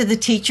listen to the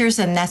teachers,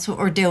 and that's what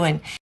we're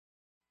doing.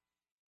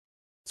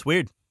 It's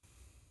weird.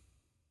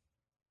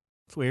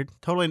 It's weird.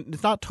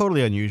 It's not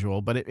totally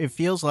unusual, but it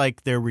feels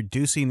like they're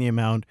reducing the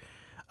amount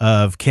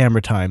of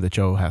camera time that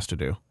Joe has to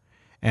do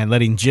and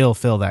letting Jill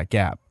fill that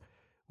gap,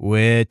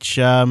 which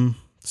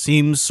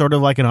seems sort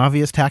of like an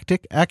obvious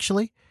tactic,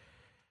 actually.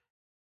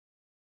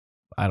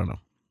 I don't know.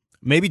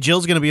 Maybe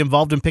Jill's going to be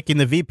involved in picking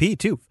the VP,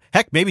 too.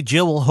 Heck, maybe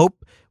Jill will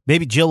help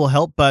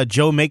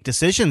Joe make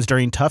decisions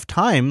during tough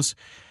times.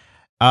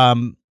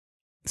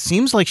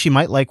 Seems like she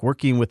might like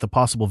working with the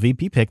possible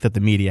VP pick that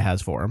the media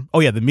has for him. Oh,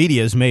 yeah, the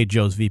media has made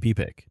Joe's VP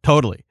pick.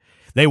 Totally.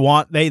 They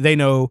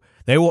know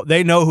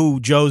who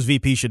Joe's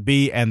VP should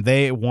be, and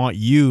they want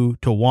you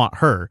to want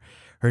her.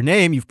 Her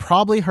name, you've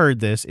probably heard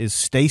this, is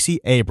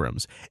Stacey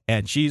Abrams,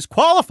 and she's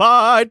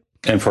qualified.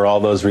 And for all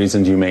those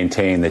reasons, you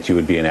maintain that you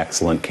would be an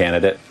excellent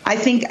candidate? I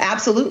think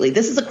absolutely.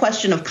 This is a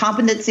question of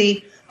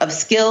competency, of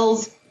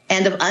skills,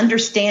 and of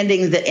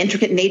understanding the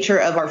intricate nature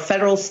of our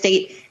federal,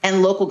 state,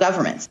 and local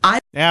governments.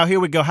 Now, here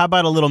we go. How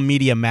about a little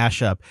media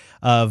mashup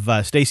of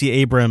Stacey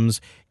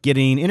Abrams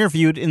getting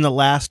interviewed in the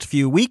last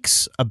few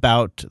weeks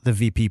about the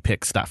VP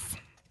pick stuff?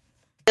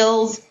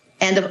 Skills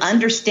and of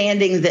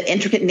understanding the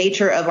intricate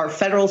nature of our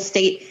federal,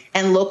 state,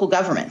 and local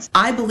governments.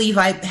 I believe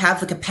I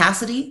have the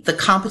capacity, the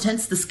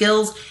competence, the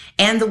skills,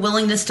 and the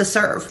willingness to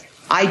serve.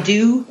 I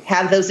do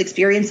have those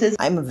experiences.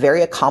 I'm a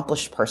very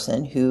accomplished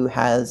person who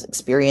has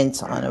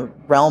experience on a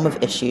realm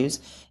of issues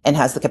and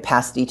has the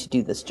capacity to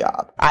do this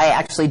job. I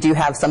actually do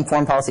have some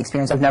foreign policy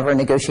experience. I've never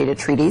negotiated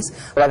treaties,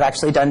 but I've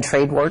actually done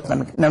trade work.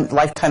 I'm a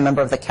lifetime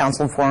member of the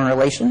Council of Foreign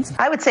Relations.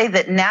 I would say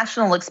that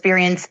national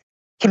experience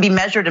can be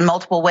measured in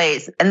multiple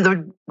ways. And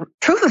the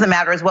truth of the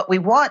matter is what we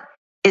want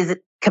is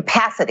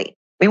capacity.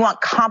 We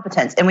want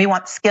competence and we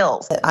want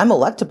skills. I'm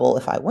electable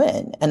if I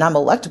win, and I'm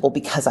electable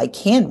because I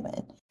can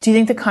win. Do you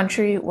think the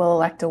country will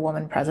elect a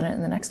woman president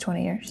in the next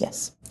 20 years?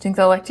 Yes. Do you think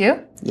they'll elect you?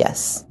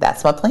 Yes,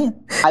 that's my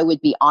plan. I would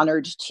be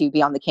honored to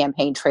be on the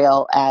campaign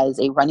trail as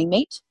a running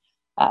mate,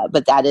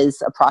 but that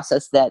is a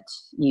process that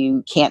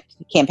you can't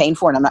campaign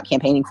for, and I'm not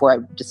campaigning for.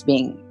 I'm just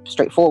being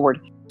straightforward.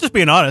 Just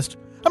being honest.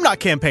 I'm not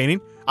campaigning.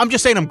 I'm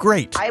just saying I'm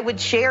great. I would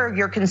share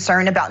your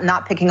concern about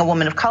not picking a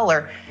woman of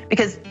color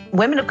because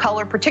women of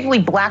color,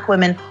 particularly black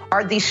women,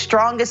 are the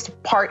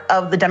strongest part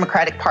of the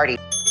Democratic Party.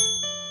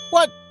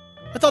 What?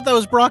 I thought that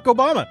was Barack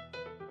Obama.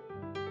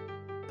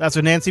 That's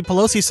what Nancy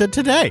Pelosi said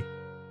today.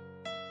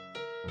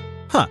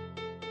 Huh.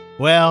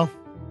 Well,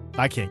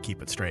 I can't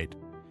keep it straight.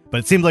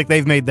 But it seems like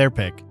they've made their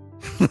pick.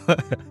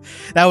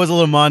 That was a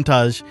little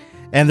montage,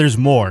 and there's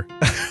more.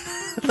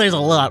 There's a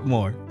lot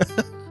more.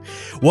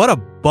 What a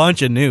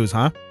bunch of news,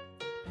 huh?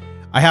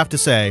 I have to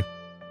say,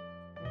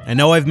 I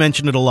know I've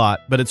mentioned it a lot,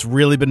 but it's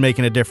really been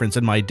making a difference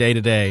in my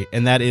day-to-day,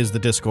 and that is the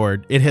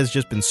Discord. It has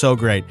just been so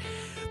great.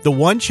 The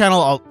one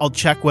channel I'll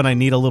check when I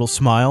need a little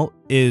smile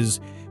is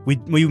we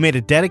made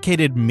a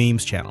dedicated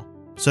memes channel.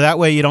 So that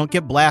way you don't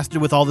get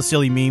blasted with all the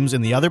silly memes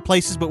in the other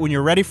places, but when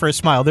you're ready for a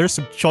smile, there's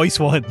some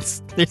choice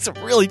ones. There's some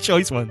really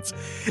choice ones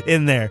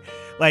in there.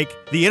 Like,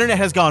 the internet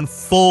has gone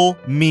full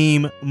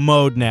meme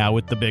mode now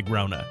with the big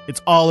Rona.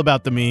 It's all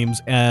about the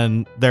memes,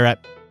 and they're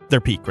at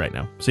their peak right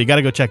now. So you got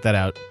to go check that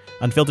out.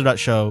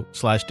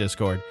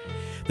 Unfiltered.show/Discord.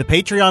 The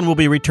Patreon will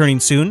be returning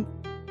soon.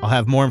 I'll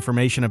have more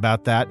information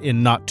about that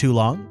in not too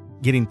long.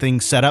 Getting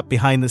things set up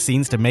behind the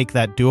scenes to make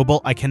that doable.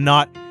 I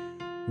cannot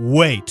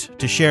wait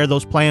to share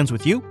those plans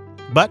with you,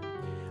 but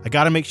I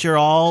got to make sure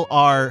all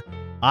our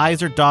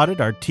I's are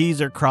dotted, our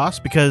T's are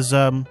crossed, because,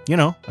 I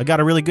got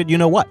a really good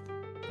you-know-what,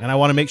 and I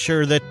want to make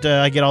sure that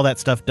I get all that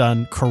stuff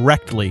done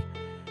correctly.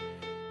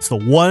 It's the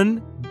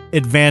one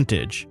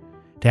advantage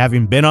to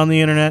having been on the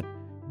internet,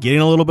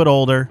 getting a little bit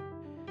older,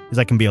 is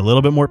I can be a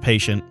little bit more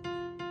patient,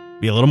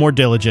 be a little more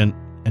diligent,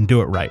 and do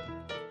it right.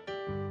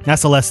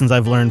 That's the lessons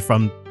I've learned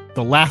from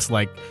the last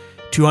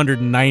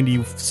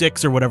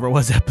 296 or whatever it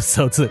was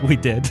episodes that we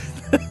did.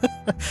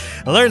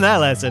 I learned that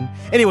lesson.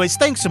 Anyways,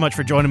 thanks so much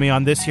for joining me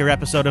on this here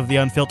episode of The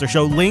Unfiltered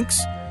Show.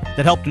 Links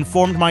that helped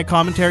inform my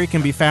commentary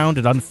can be found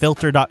at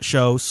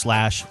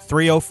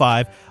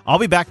unfiltered.show/305. I'll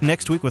be back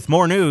next week with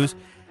more news.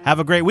 Have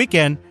a great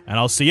weekend, and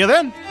I'll see you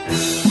then.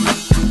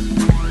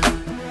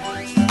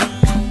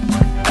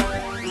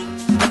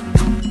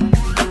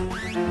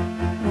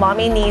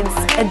 Mommy needs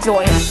a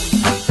joint.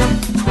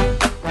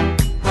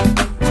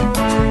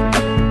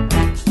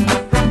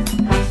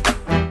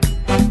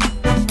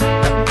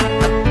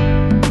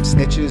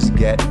 Snitches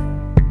get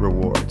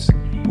rewards.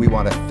 We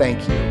want to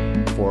thank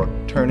you for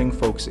turning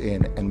folks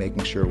in and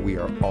making sure we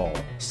are all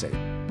safe.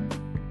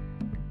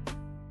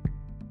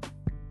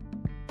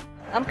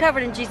 I'm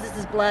covered in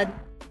Jesus' blood.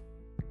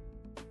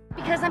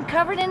 Because I'm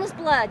covered in his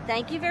blood.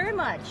 Thank you very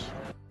much.